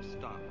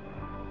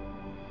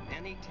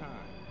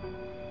 anytime.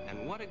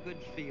 And what a good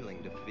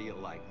feeling to feel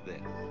like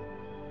this.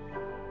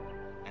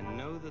 And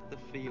know that the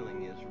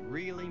feeling is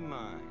really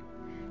mine.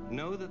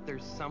 Know that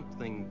there's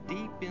something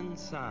deep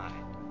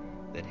inside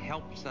that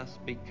helps us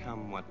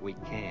become what we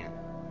can.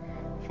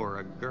 For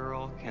a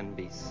girl can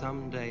be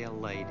someday a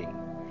lady,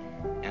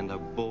 and a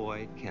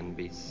boy can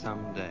be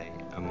someday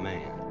a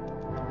man.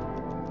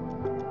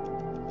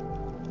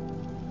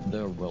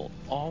 There will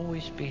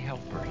always be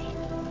helpers.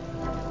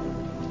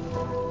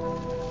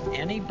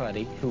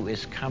 Anybody who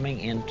is coming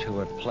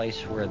into a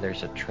place where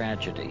there's a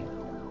tragedy,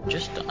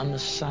 just on the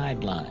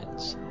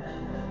sidelines,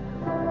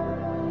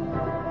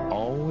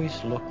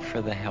 always look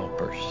for the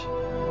helpers.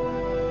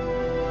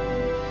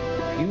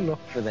 If you look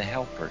for the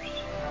helpers,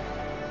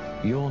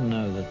 you'll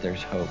know that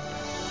there's hope.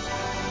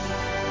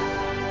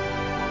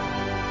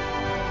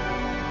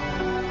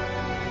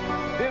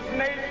 This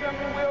nation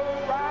will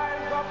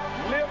rise up,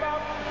 live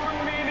out the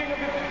meaning of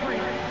its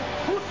creed.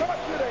 Who taught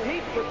you to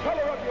hate the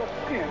color of your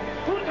skin?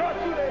 Who taught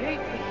you to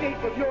hate the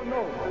shape of your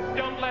nose?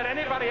 Don't let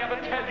anybody ever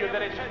tell you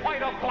that it's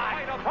white or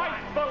black.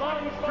 Christ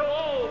belongs to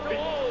all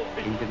people.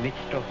 In the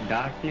midst of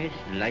darkness,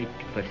 light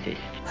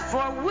persists.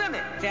 For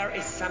women, there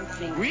is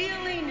something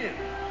really new.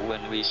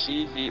 When we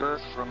see the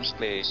earth from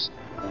space,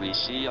 we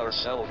see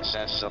ourselves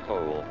as a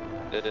whole.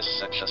 It is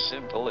such a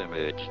simple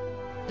image.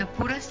 The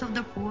poorest of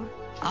the poor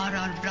are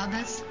our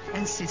brothers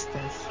and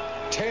sisters.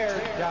 Tear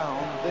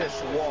down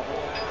this wall.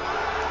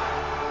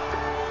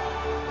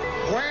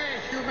 Where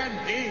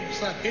human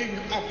beings are being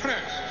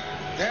oppressed,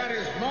 there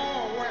is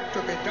more work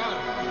to be done.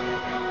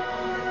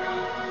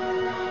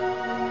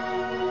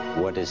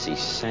 What is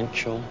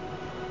essential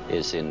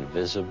is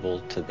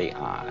invisible to the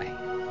eye.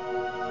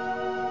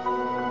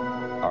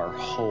 Our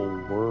whole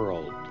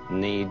world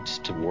needs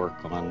to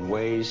work on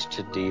ways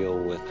to deal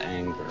with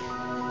anger.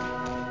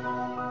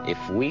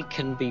 If we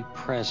can be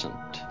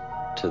present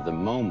to the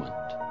moment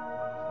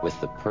with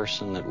the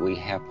person that we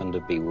happen to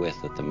be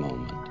with at the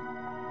moment,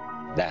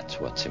 that's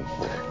what's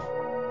important.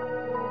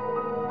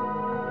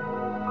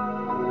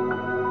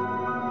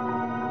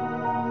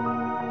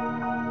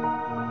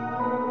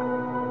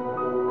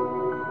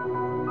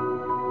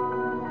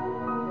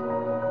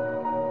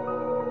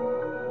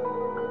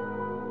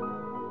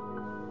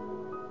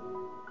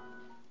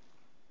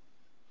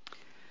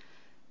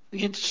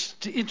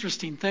 The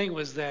interesting thing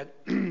was that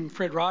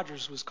Fred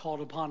Rogers was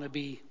called upon to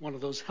be one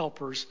of those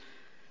helpers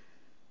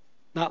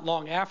not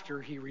long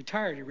after he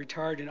retired. He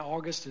retired in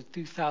August of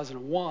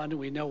 2001, and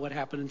we know what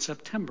happened in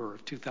September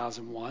of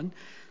 2001,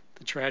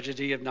 the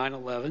tragedy of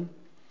 9/11.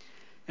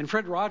 And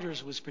Fred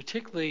Rogers was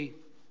particularly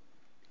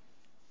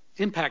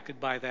impacted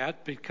by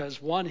that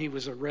because, one, he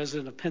was a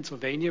resident of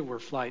Pennsylvania where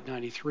Flight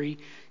 93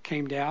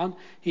 came down.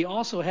 He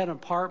also had an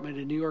apartment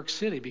in New York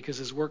City because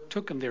his work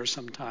took him there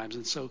sometimes.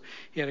 And so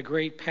he had a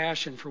great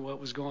passion for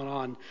what was going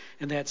on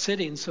in that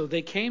city. And so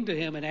they came to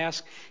him and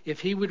asked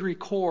if he would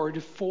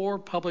record 4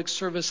 public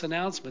service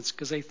announcements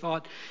because they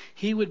thought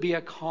he would be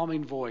a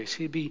calming voice.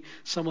 He'd be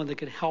someone that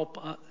could help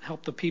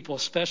the people,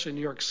 especially in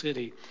New York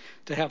City,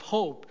 to have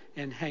hope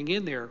and hang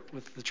in there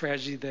with the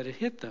tragedy that had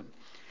hit them.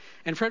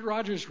 And Fred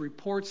Rogers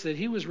reports that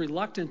he was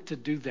reluctant to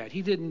do that.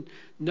 He didn't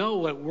know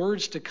what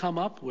words to come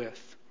up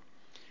with.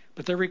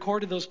 But they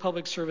recorded those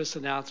public service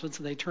announcements,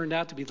 and they turned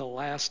out to be the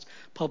last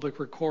public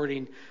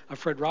recording of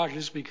Fred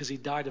Rogers because he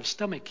died of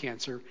stomach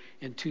cancer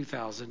in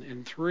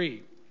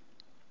 2003.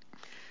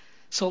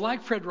 So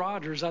like Fred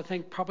Rogers, I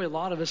think probably a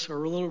lot of us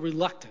are a little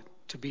reluctant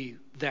to be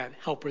that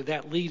helper,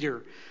 that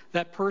leader,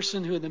 that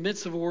person who in the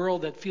midst of a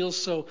world that feels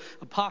so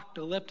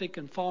apocalyptic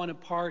and falling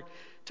apart,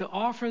 to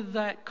offer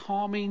that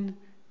calming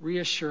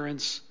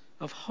reassurance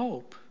of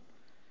hope.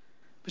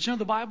 But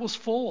the Bible's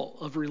full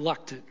of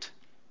reluctant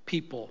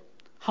people,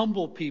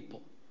 humble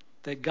people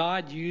that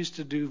God used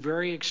to do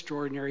very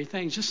extraordinary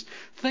things. Just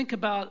think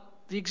about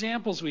the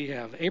examples we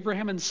have.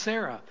 Abraham and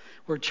Sarah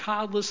were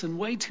childless and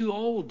way too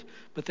old,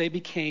 but they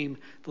became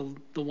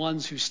the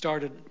ones who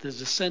started the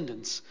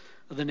descendants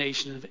of the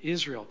nation of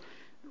Israel.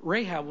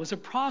 Rahab was a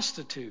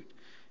prostitute,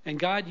 and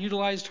God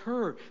utilized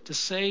her to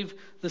save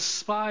the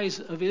spies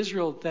of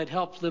Israel that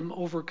helped them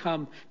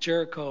overcome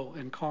Jericho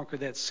and conquer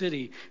that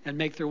city and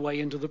make their way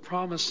into the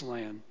promised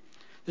land.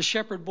 The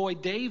shepherd boy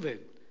David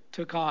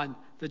took on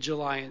the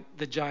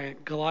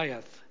giant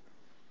Goliath.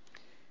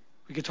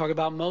 We could talk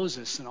about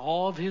Moses and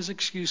all of his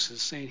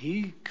excuses, saying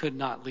he could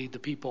not lead the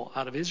people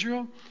out of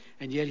Israel,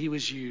 and yet he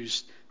was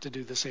used to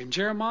do the same.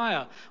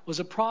 Jeremiah was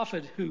a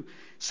prophet who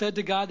said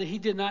to God that he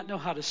did not know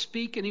how to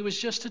speak, and he was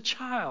just a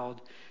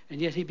child, and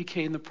yet he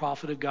became the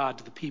prophet of God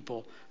to the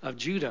people of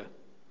Judah.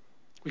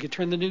 We could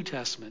turn to the New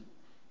Testament.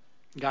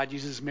 God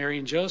uses Mary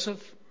and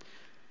Joseph,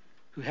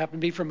 who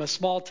happened to be from a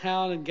small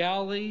town in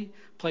Galilee,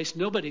 a place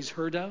nobody's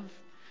heard of.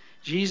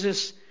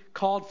 Jesus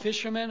called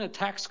fishermen, a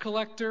tax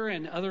collector,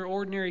 and other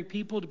ordinary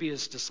people to be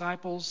his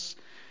disciples.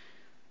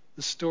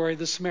 The story of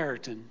the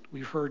Samaritan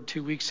we heard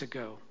 2 weeks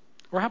ago.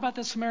 Or how about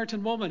the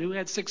Samaritan woman who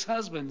had 6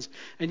 husbands,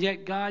 and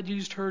yet God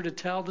used her to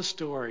tell the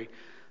story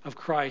of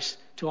Christ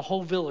to a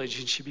whole village,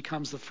 and she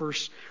becomes the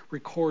first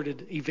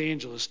recorded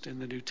evangelist in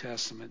the New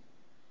Testament.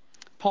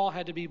 Paul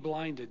had to be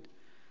blinded,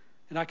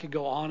 and I could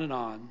go on and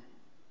on.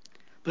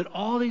 But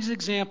all these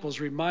examples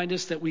remind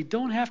us that we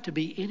don't have to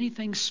be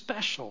anything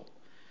special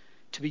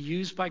to be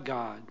used by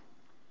God,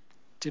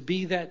 to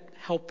be that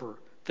helper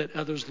that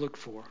others look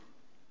for.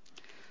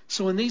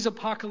 So in these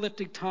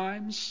apocalyptic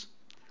times,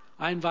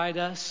 I invite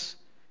us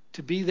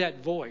to be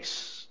that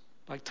voice,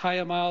 like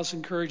Taya Miles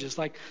encourages,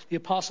 like the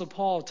Apostle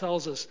Paul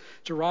tells us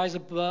to rise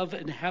above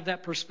and have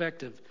that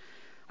perspective.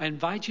 I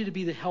invite you to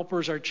be the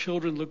helpers our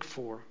children look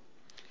for.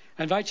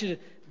 I invite you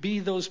to be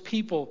those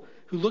people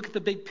who look at the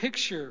big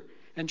picture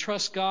and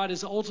trust God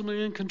is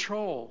ultimately in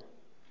control.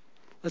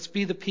 Let's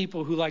be the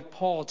people who, like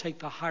Paul, take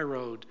the high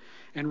road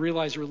and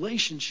realize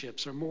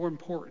relationships are more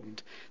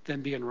important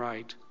than being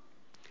right.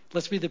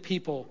 Let's be the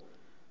people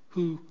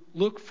who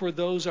look for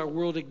those our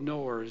world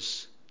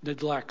ignores,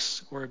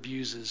 neglects, or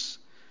abuses.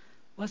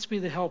 Let's be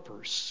the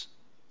helpers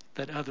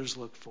that others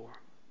look for.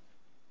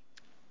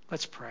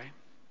 Let's pray.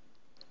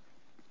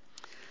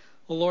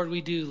 Well, Lord, we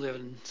do live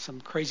in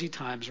some crazy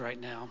times right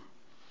now.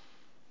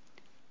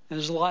 And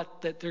there's a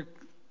lot that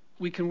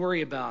we can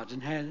worry about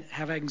and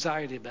have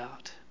anxiety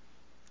about.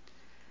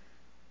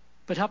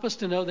 But help us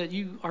to know that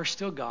you are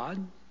still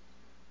God,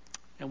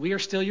 and we are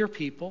still your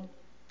people,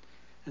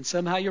 and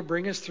somehow you'll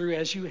bring us through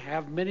as you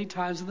have many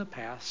times in the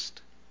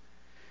past.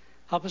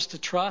 Help us to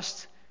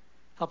trust,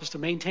 help us to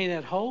maintain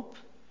that hope,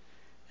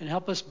 and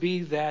help us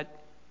be that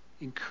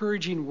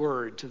encouraging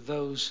word to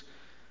those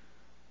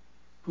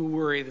who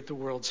worry that the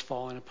world's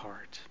falling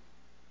apart.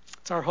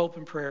 It's our hope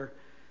and prayer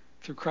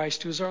through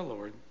Christ who is our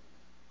Lord.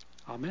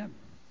 Amen.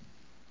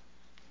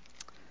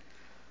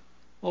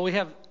 Well, we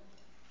have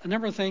a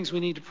number of things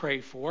we need to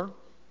pray for.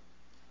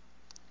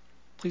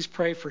 Please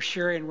pray for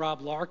Sherry and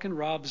Rob Larkin.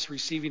 Rob's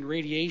receiving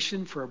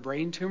radiation for a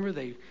brain tumor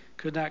they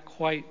could not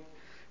quite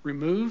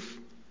remove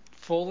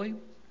fully.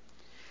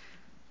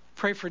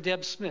 Pray for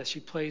Deb Smith. She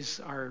plays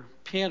our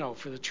piano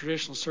for the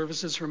traditional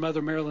services. Her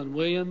mother, Marilyn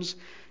Williams,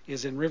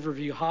 is in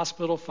Riverview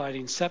Hospital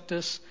fighting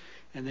sepsis,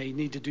 and they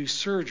need to do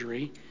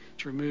surgery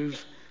to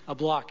remove a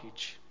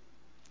blockage.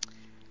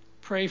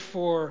 Pray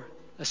for,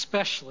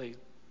 especially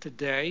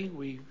today,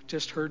 we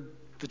just heard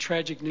the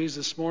tragic news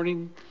this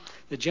morning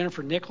that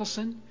Jennifer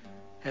Nicholson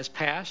has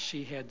passed.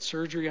 She had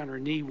surgery on her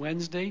knee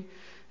Wednesday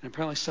and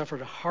apparently suffered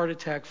a heart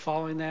attack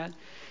following that.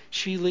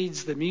 She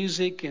leads the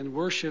music and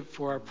worship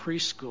for our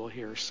preschool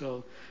here.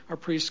 So our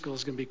preschool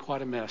is going to be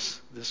quite a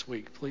mess this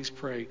week. Please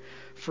pray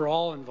for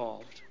all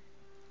involved.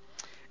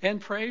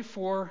 And pray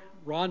for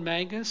Ron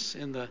Mangus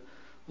in the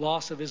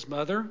loss of his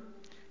mother.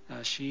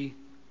 She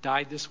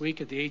died this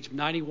week at the age of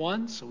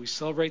 91. So we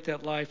celebrate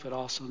that life, but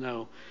also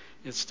know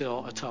it's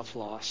still a tough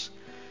loss.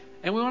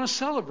 And we want to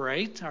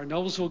celebrate our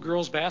Noblesville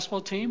girls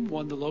basketball team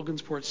won the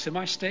Logansport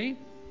semi-state.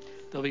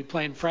 They'll be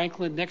playing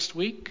Franklin next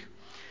week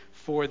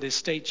for the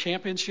state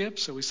championship,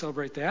 so we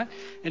celebrate that.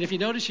 And if you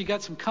notice, you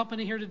got some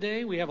company here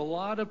today. We have a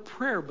lot of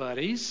prayer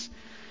buddies.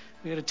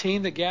 We had a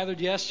team that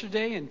gathered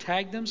yesterday and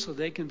tagged them so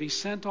they can be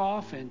sent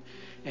off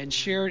and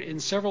shared in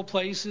several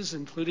places,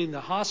 including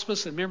the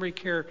hospice and memory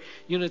care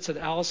units at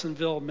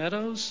Allisonville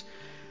Meadows,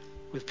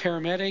 with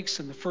paramedics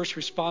and the first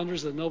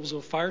responders of the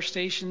Noblesville Fire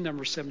Station,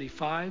 number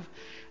 75,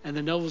 and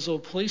the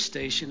Noblesville Police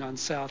Station on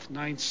South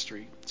 9th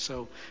Street.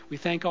 So we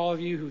thank all of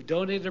you who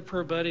donated a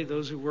prayer buddy,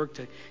 those who worked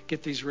to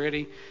get these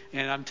ready.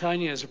 And I'm telling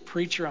you, as a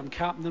preacher, I'm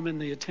counting them in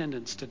the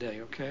attendance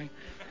today, okay?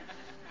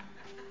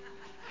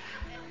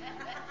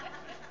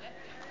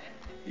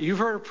 You've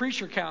heard of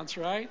preacher counts,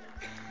 right?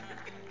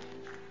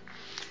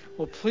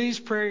 Well,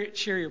 please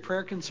share your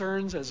prayer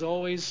concerns. As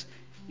always,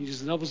 use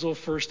the Noblesville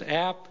First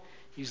app.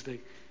 Use the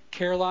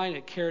care line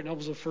at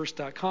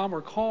care@noblesvillefirst.com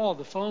or call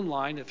the phone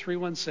line at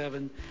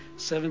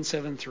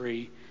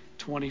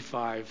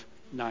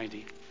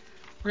 317-773-2590.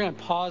 We're going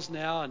to pause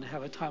now and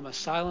have a time of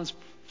silence.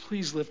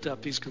 Please lift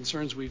up these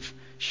concerns we've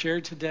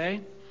shared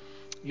today.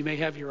 You may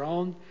have your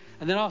own.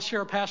 And then I'll share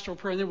a pastoral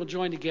prayer, and then we'll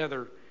join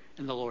together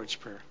in the Lord's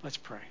Prayer. Let's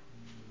pray.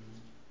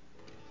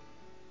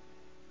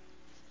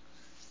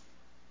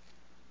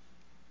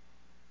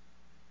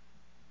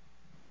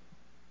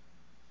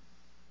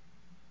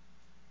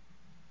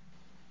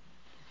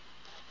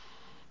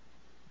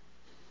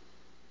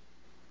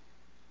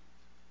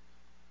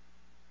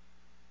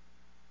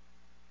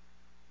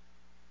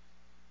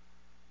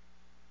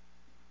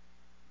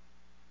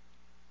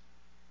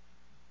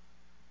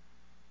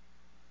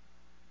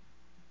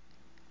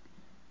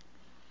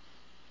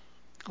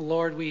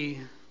 Lord, we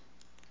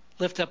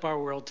lift up our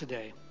world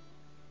today.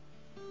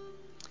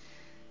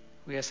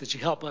 We ask that you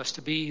help us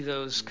to be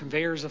those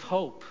conveyors of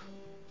hope,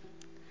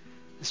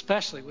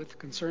 especially with the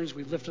concerns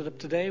we've lifted up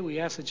today. We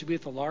ask that you be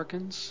with the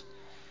Larkins,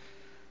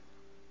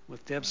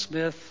 with Deb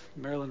Smith,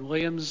 Marilyn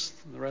Williams,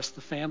 and the rest of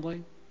the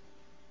family.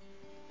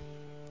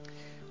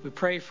 We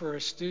pray for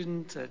a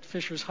student at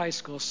Fishers High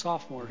School, a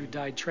sophomore, who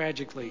died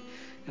tragically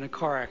in a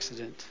car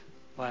accident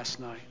last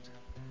night.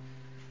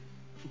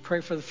 We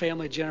pray for the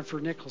family of Jennifer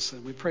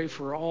Nicholson. We pray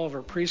for all of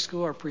our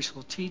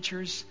preschool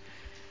teachers,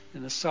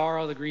 and the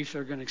sorrow, the grief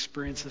they're going to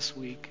experience this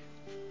week.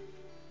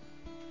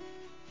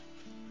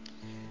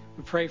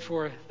 We pray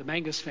for the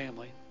Mangus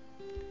family.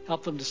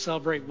 Help them to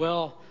celebrate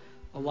well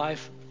a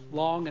life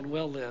long and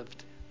well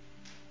lived.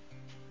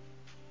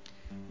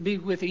 Be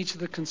with each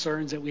of the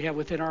concerns that we have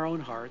within our own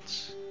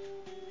hearts.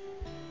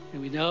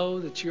 And we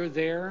know that you're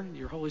there,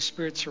 your Holy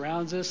Spirit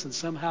surrounds us, and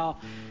somehow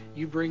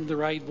you bring the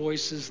right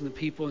voices and the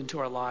people into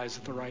our lives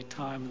at the right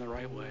time and the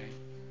right way.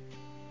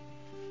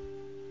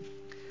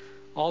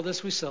 All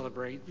this we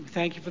celebrate. We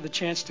thank you for the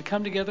chance to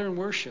come together and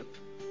worship,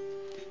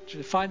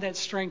 to find that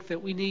strength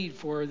that we need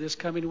for this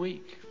coming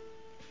week.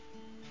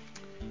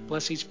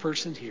 Bless each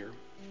person here.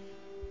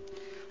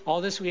 All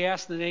this we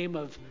ask in the name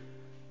of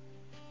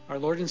our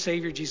Lord and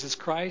Savior Jesus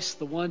Christ,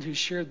 the one who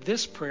shared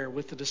this prayer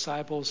with the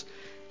disciples,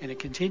 and it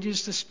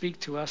continues to speak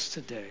to us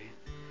today.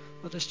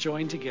 Let us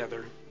join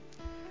together.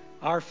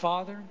 Our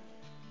Father,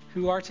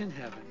 who art in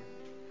heaven,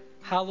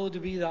 hallowed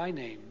be thy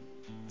name.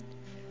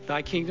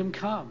 Thy kingdom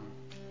come,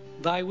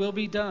 thy will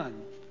be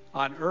done,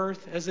 on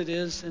earth as it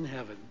is in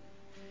heaven.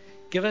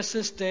 Give us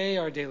this day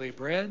our daily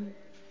bread,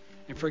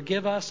 and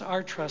forgive us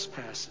our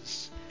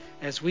trespasses,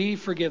 as we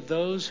forgive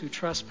those who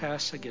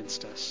trespass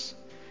against us.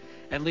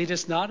 And lead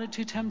us not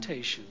into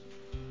temptation,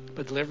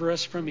 but deliver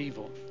us from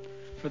evil.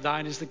 For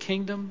thine is the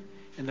kingdom,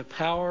 and the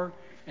power,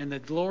 and the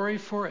glory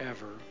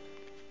forever.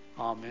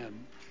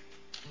 Amen.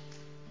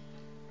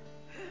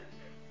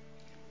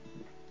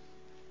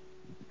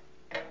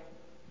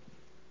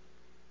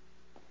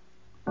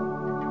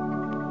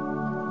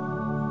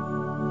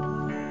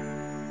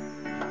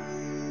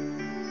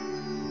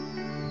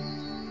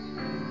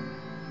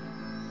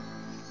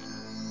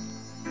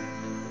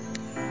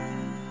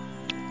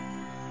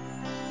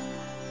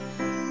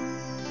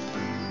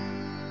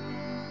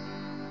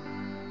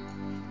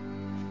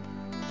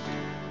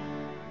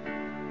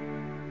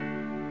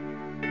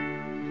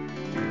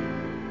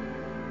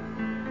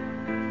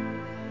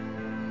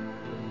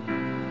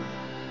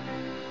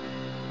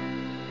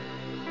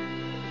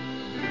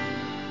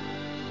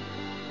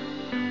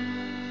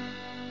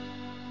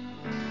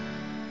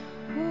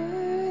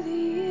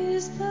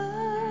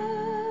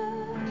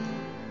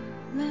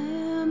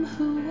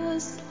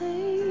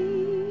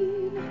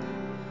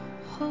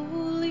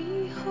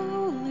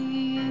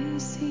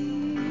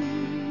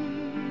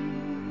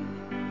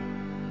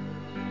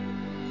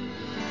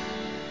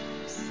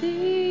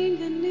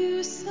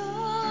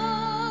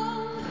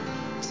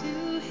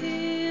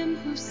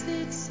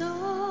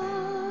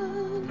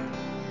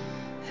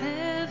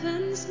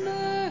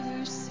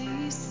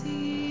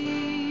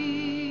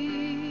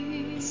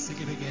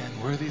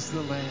 is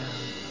the Lamb.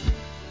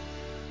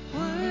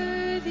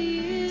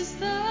 Worthy is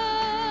the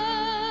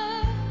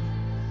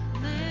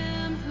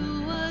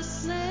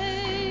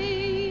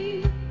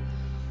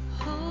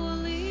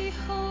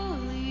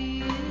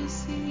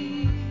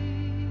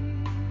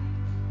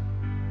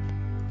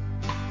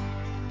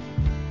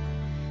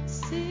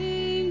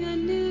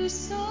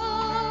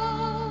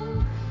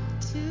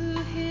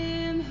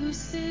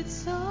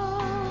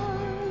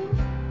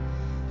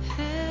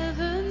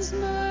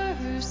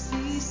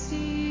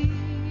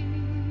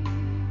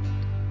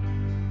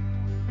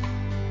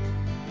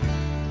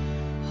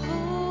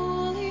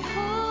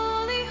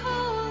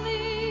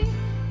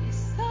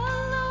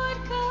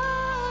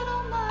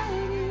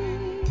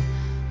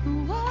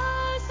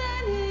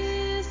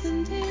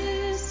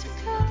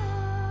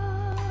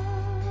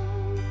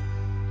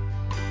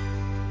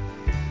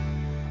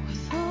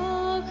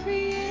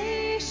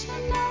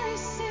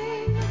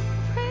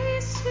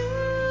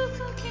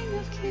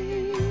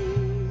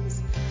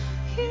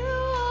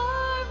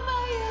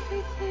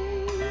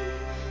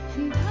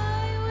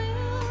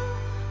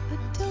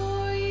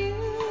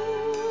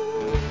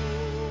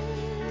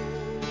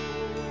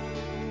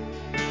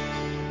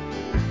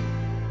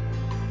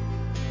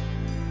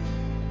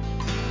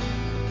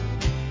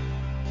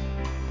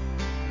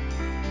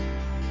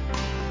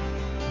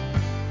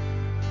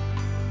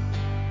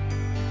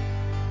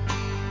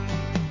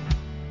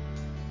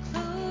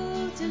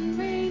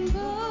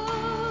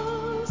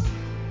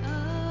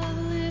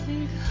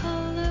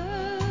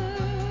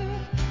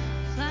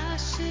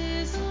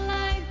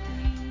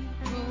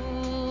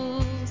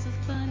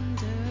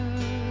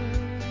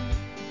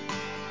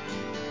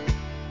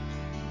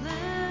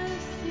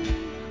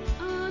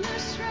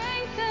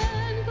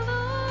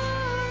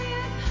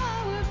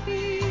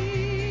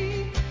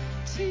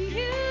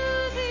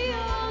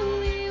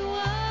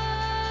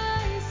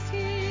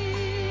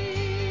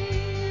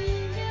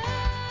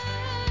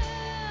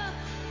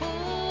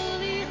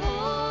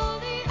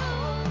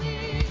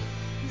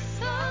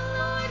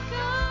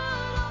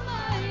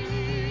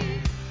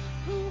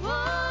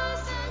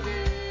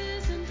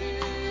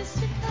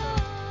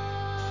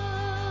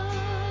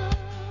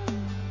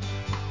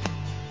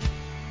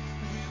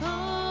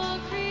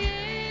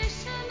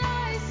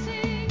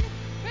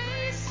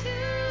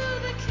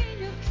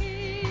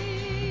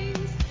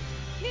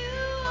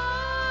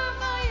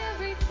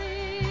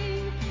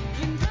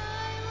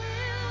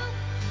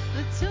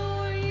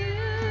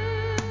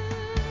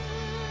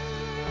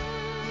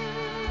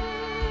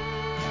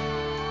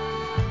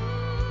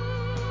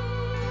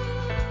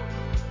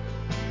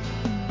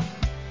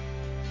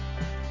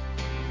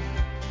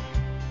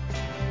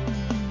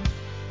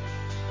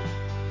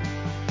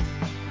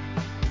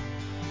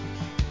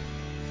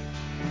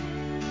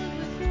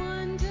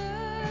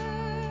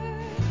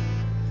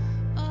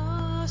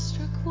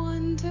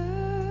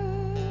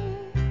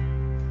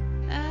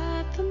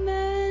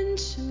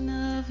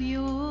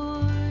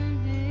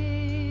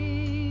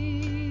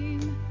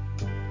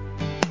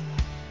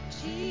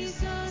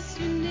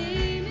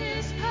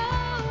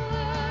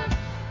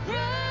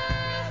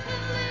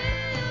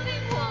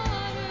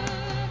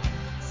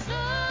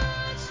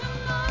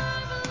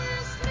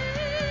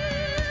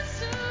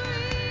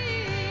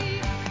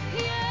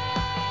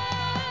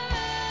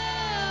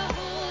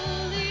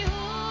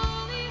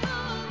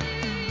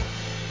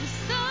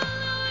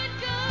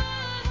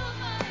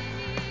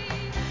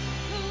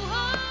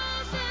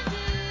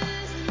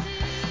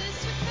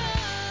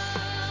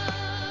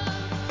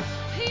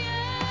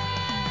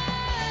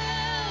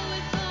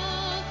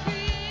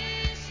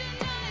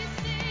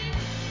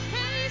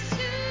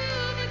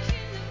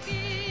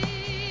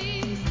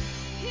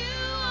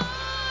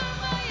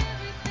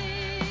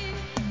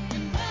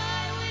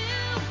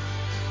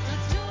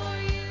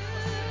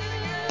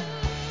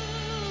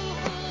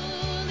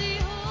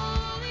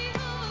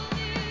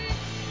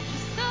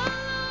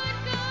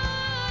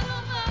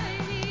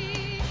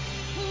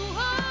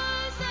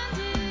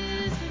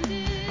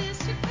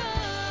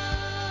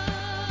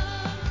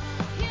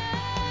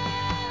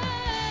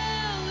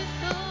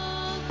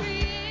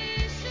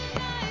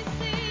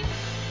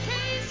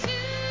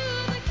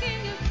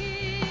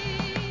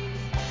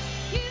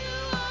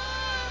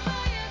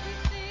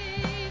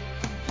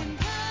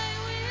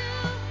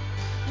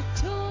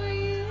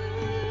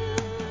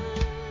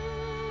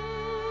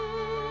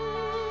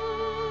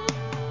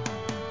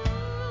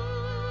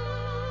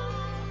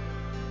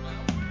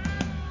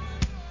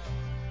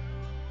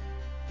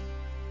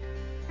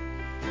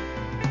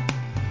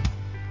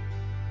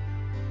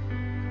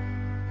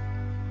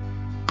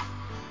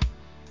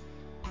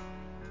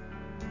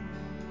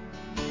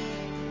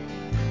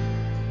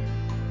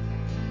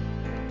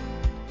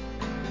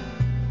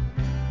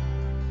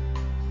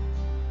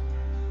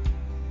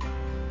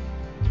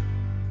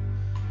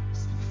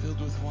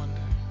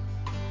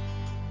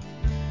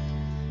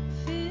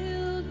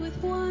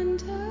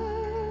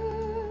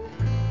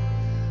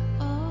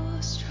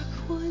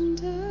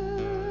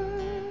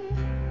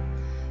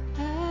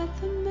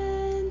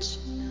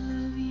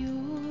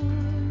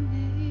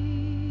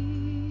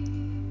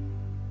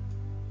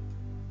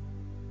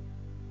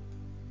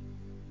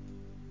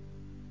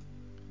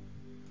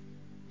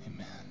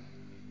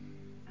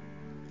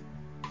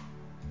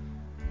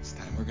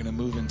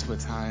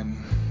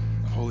time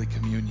of Holy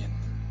Communion,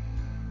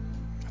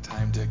 a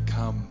time to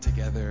come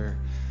together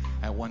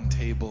at one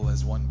table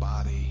as one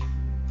body,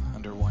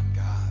 under one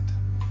God,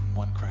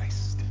 one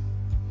Christ.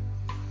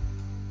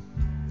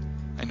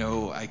 I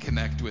know I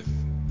connect with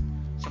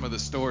some of the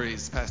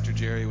stories Pastor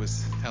Jerry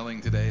was telling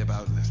today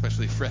about,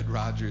 especially Fred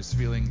Rogers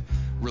feeling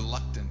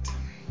reluctant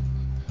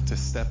to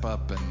step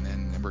up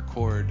and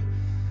record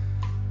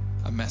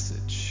a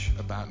message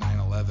about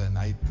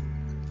 9/11.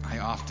 I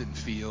often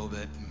feel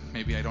that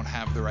maybe I don't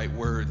have the right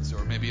words,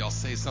 or maybe I'll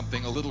say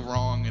something a little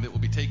wrong and it will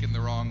be taken the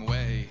wrong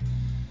way.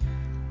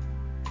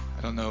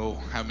 I don't know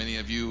how many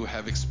of you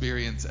have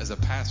experience as a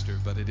pastor,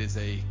 but it is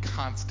a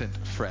constant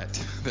fret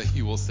that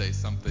you will say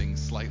something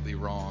slightly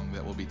wrong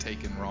that will be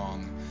taken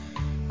wrong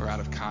or out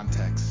of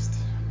context.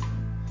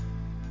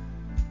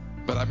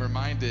 But I'm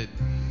reminded,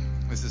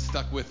 this has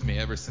stuck with me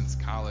ever since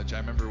college. I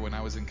remember when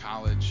I was in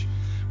college,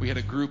 we had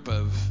a group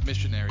of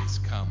missionaries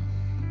come,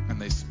 and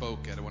they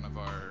spoke at one of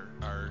our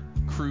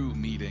crew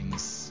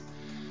meetings.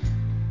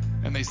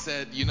 And they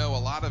said, you know,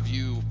 a lot of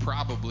you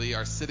probably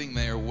are sitting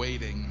there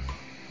waiting.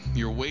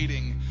 You're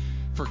waiting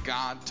for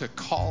God to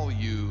call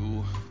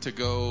you to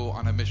go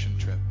on a mission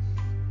trip.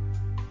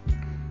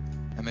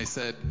 And they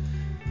said,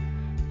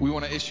 we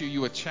want to issue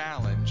you a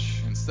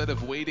challenge. Instead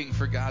of waiting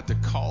for God to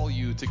call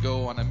you to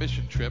go on a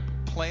mission trip,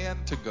 plan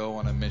to go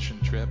on a mission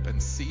trip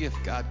and see if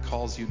God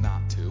calls you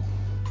not to.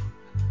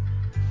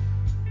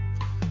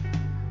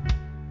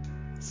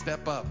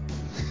 Step up,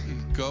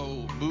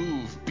 go,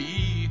 move,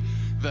 be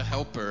the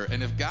helper.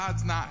 And if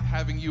God's not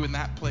having you in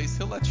that place,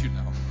 he'll let you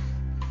know.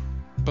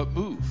 But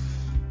move,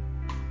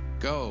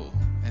 go,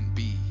 and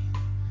be.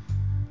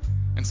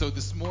 And so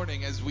this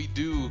morning, as we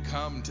do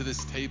come to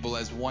this table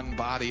as one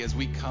body, as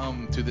we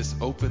come to this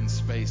open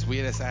space,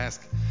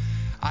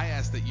 I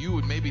ask that you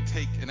would maybe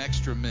take an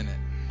extra minute,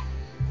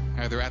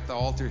 either at the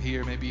altar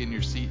here, maybe in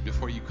your seat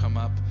before you come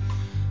up,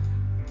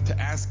 to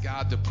ask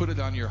God to put it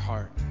on your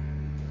heart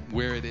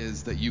where it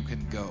is that you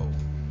can go.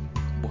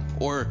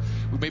 Or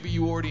maybe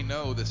you already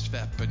know the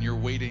step and you're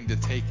waiting to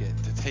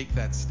take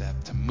that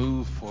step, to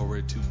move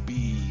forward, to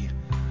be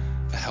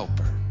a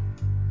helper.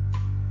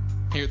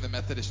 Here at the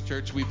Methodist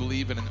Church, we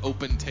believe in an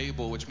open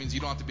table, which means you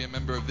don't have to be a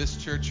member of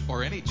this church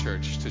or any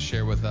church to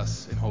share with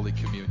us in Holy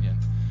Communion.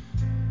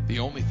 The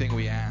only thing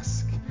we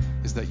ask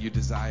is that you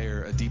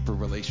desire a deeper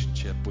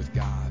relationship with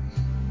God.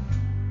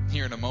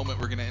 Here in a moment,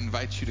 we're going to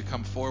invite you to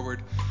come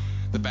forward.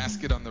 The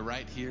basket on the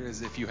right here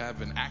is if you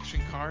have an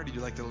action card,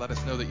 you'd like to let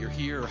us know that you're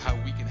here, or how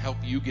we can help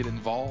you get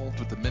involved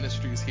with the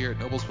ministries here at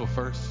Noblesville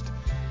First.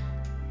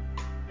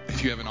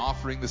 If you have an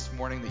offering this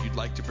morning that you'd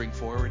like to bring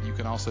forward, you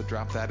can also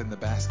drop that in the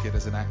basket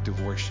as an act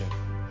of worship.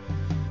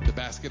 The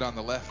basket on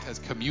the left has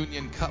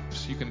communion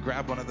cups. You can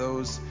grab one of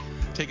those,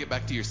 take it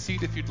back to your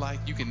seat if you'd like.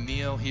 You can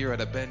kneel here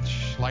at a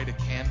bench, light a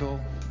candle,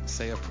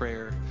 say a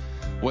prayer,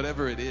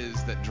 whatever it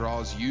is that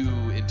draws you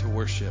into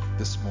worship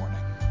this morning.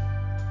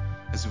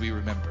 As we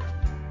remember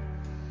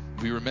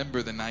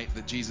the night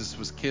that Jesus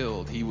was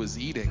killed. He was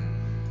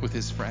eating with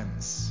his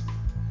friends.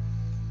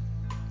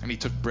 And he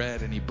took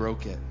bread and he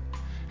broke it.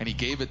 And he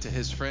gave it to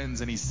his friends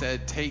and he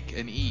said, take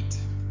and eat.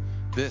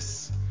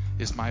 This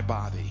is my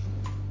body,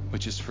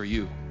 which is for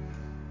you.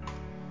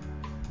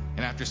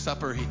 And after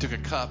supper, he took a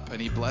cup and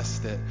he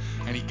blessed it.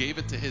 And he gave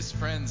it to his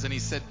friends and he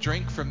said,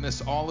 drink from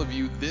this, all of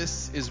you.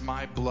 This is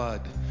my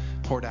blood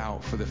poured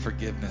out for the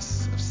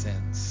forgiveness of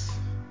sins.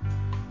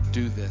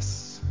 Do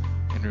this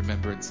in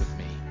remembrance of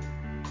me.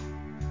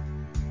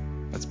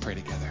 Let's pray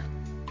together.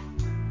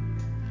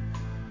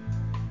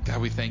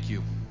 God, we thank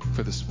you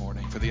for this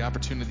morning, for the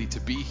opportunity to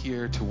be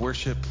here, to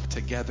worship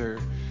together,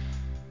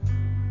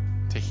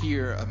 to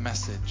hear a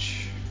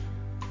message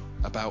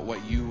about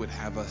what you would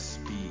have us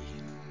be,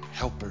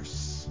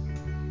 helpers.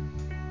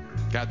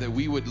 God, that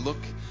we would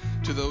look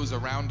to those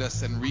around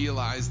us and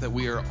realize that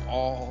we are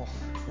all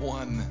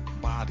one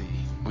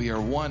body. We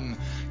are one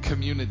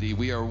community.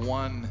 We are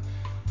one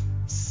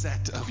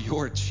set of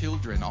your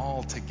children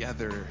all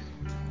together.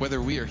 Whether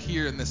we are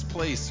here in this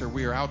place or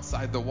we are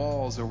outside the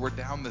walls or we're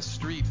down the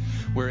street,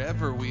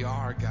 wherever we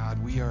are,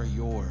 God, we are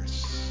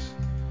yours.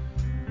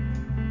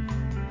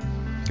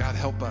 God,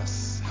 help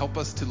us. Help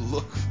us to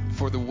look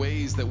for the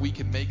ways that we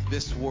can make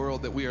this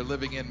world that we are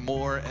living in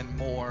more and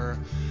more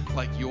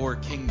like your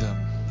kingdom.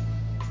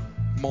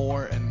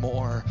 More and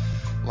more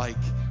like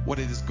what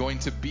it is going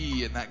to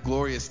be in that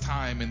glorious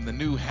time in the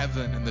new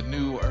heaven and the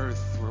new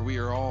earth where we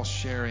are all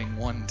sharing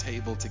one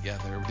table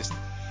together. Just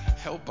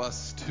help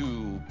us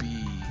to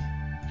be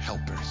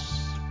helpers.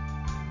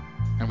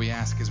 And we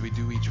ask, as we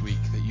do each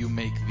week, that you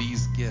make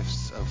these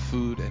gifts of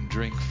food and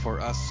drink for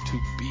us to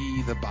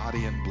be the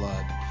body and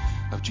blood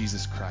of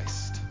Jesus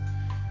Christ.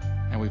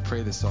 And we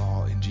pray this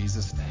all in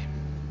Jesus' name.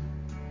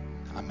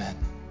 Amen.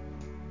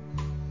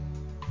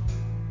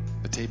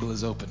 The table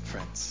is open,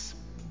 friends.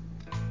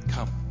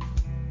 Come.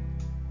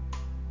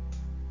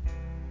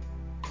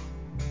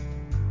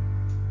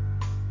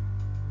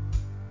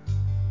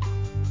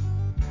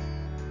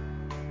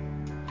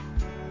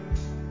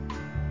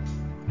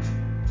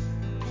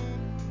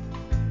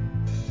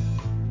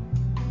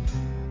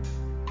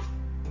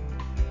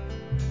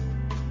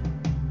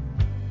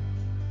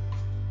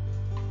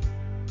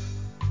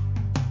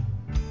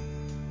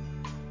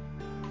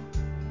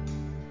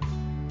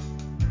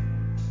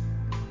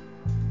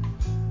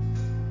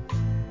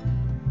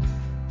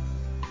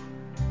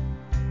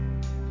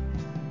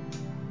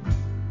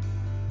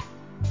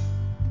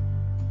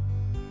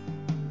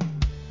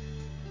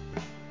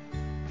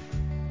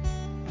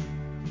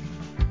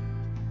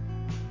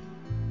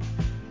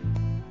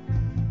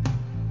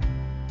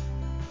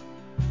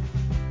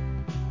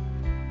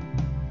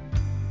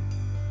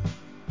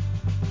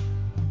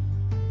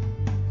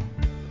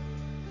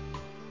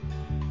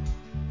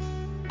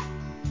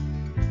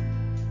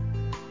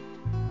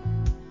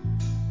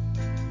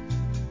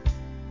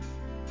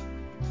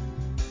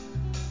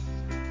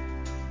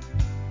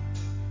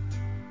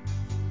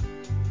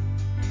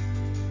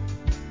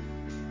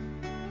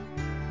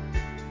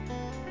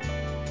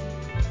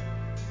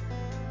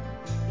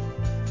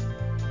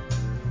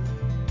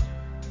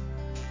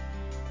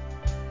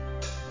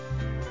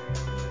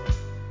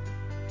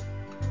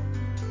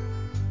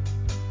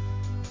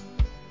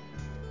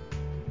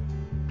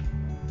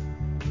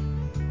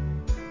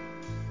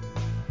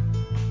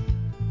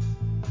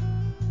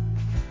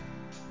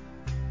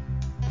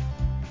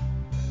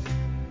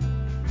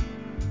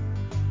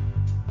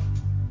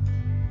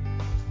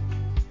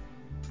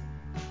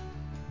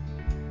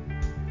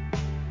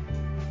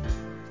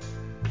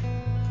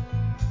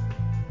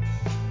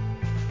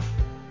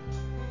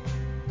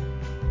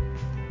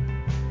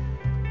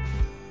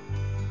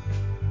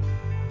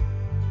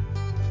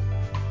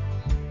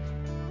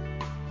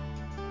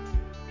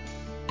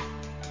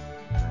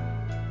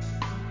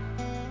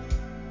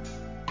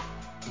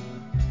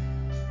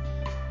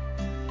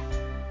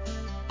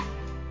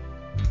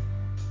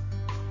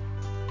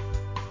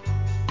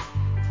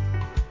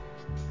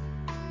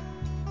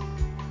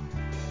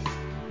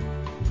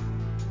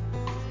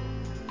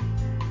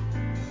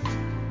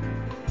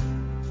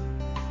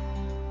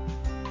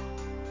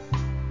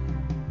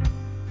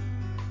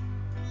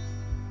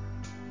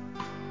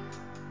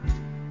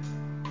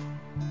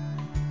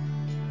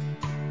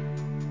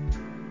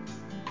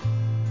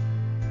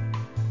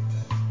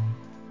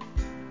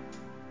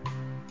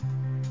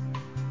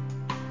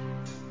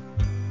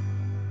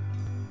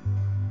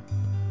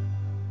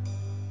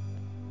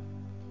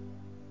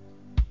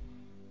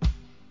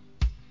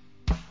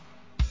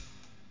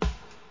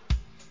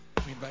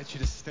 invite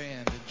you to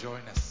stand and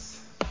join us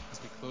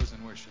as we close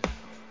in worship.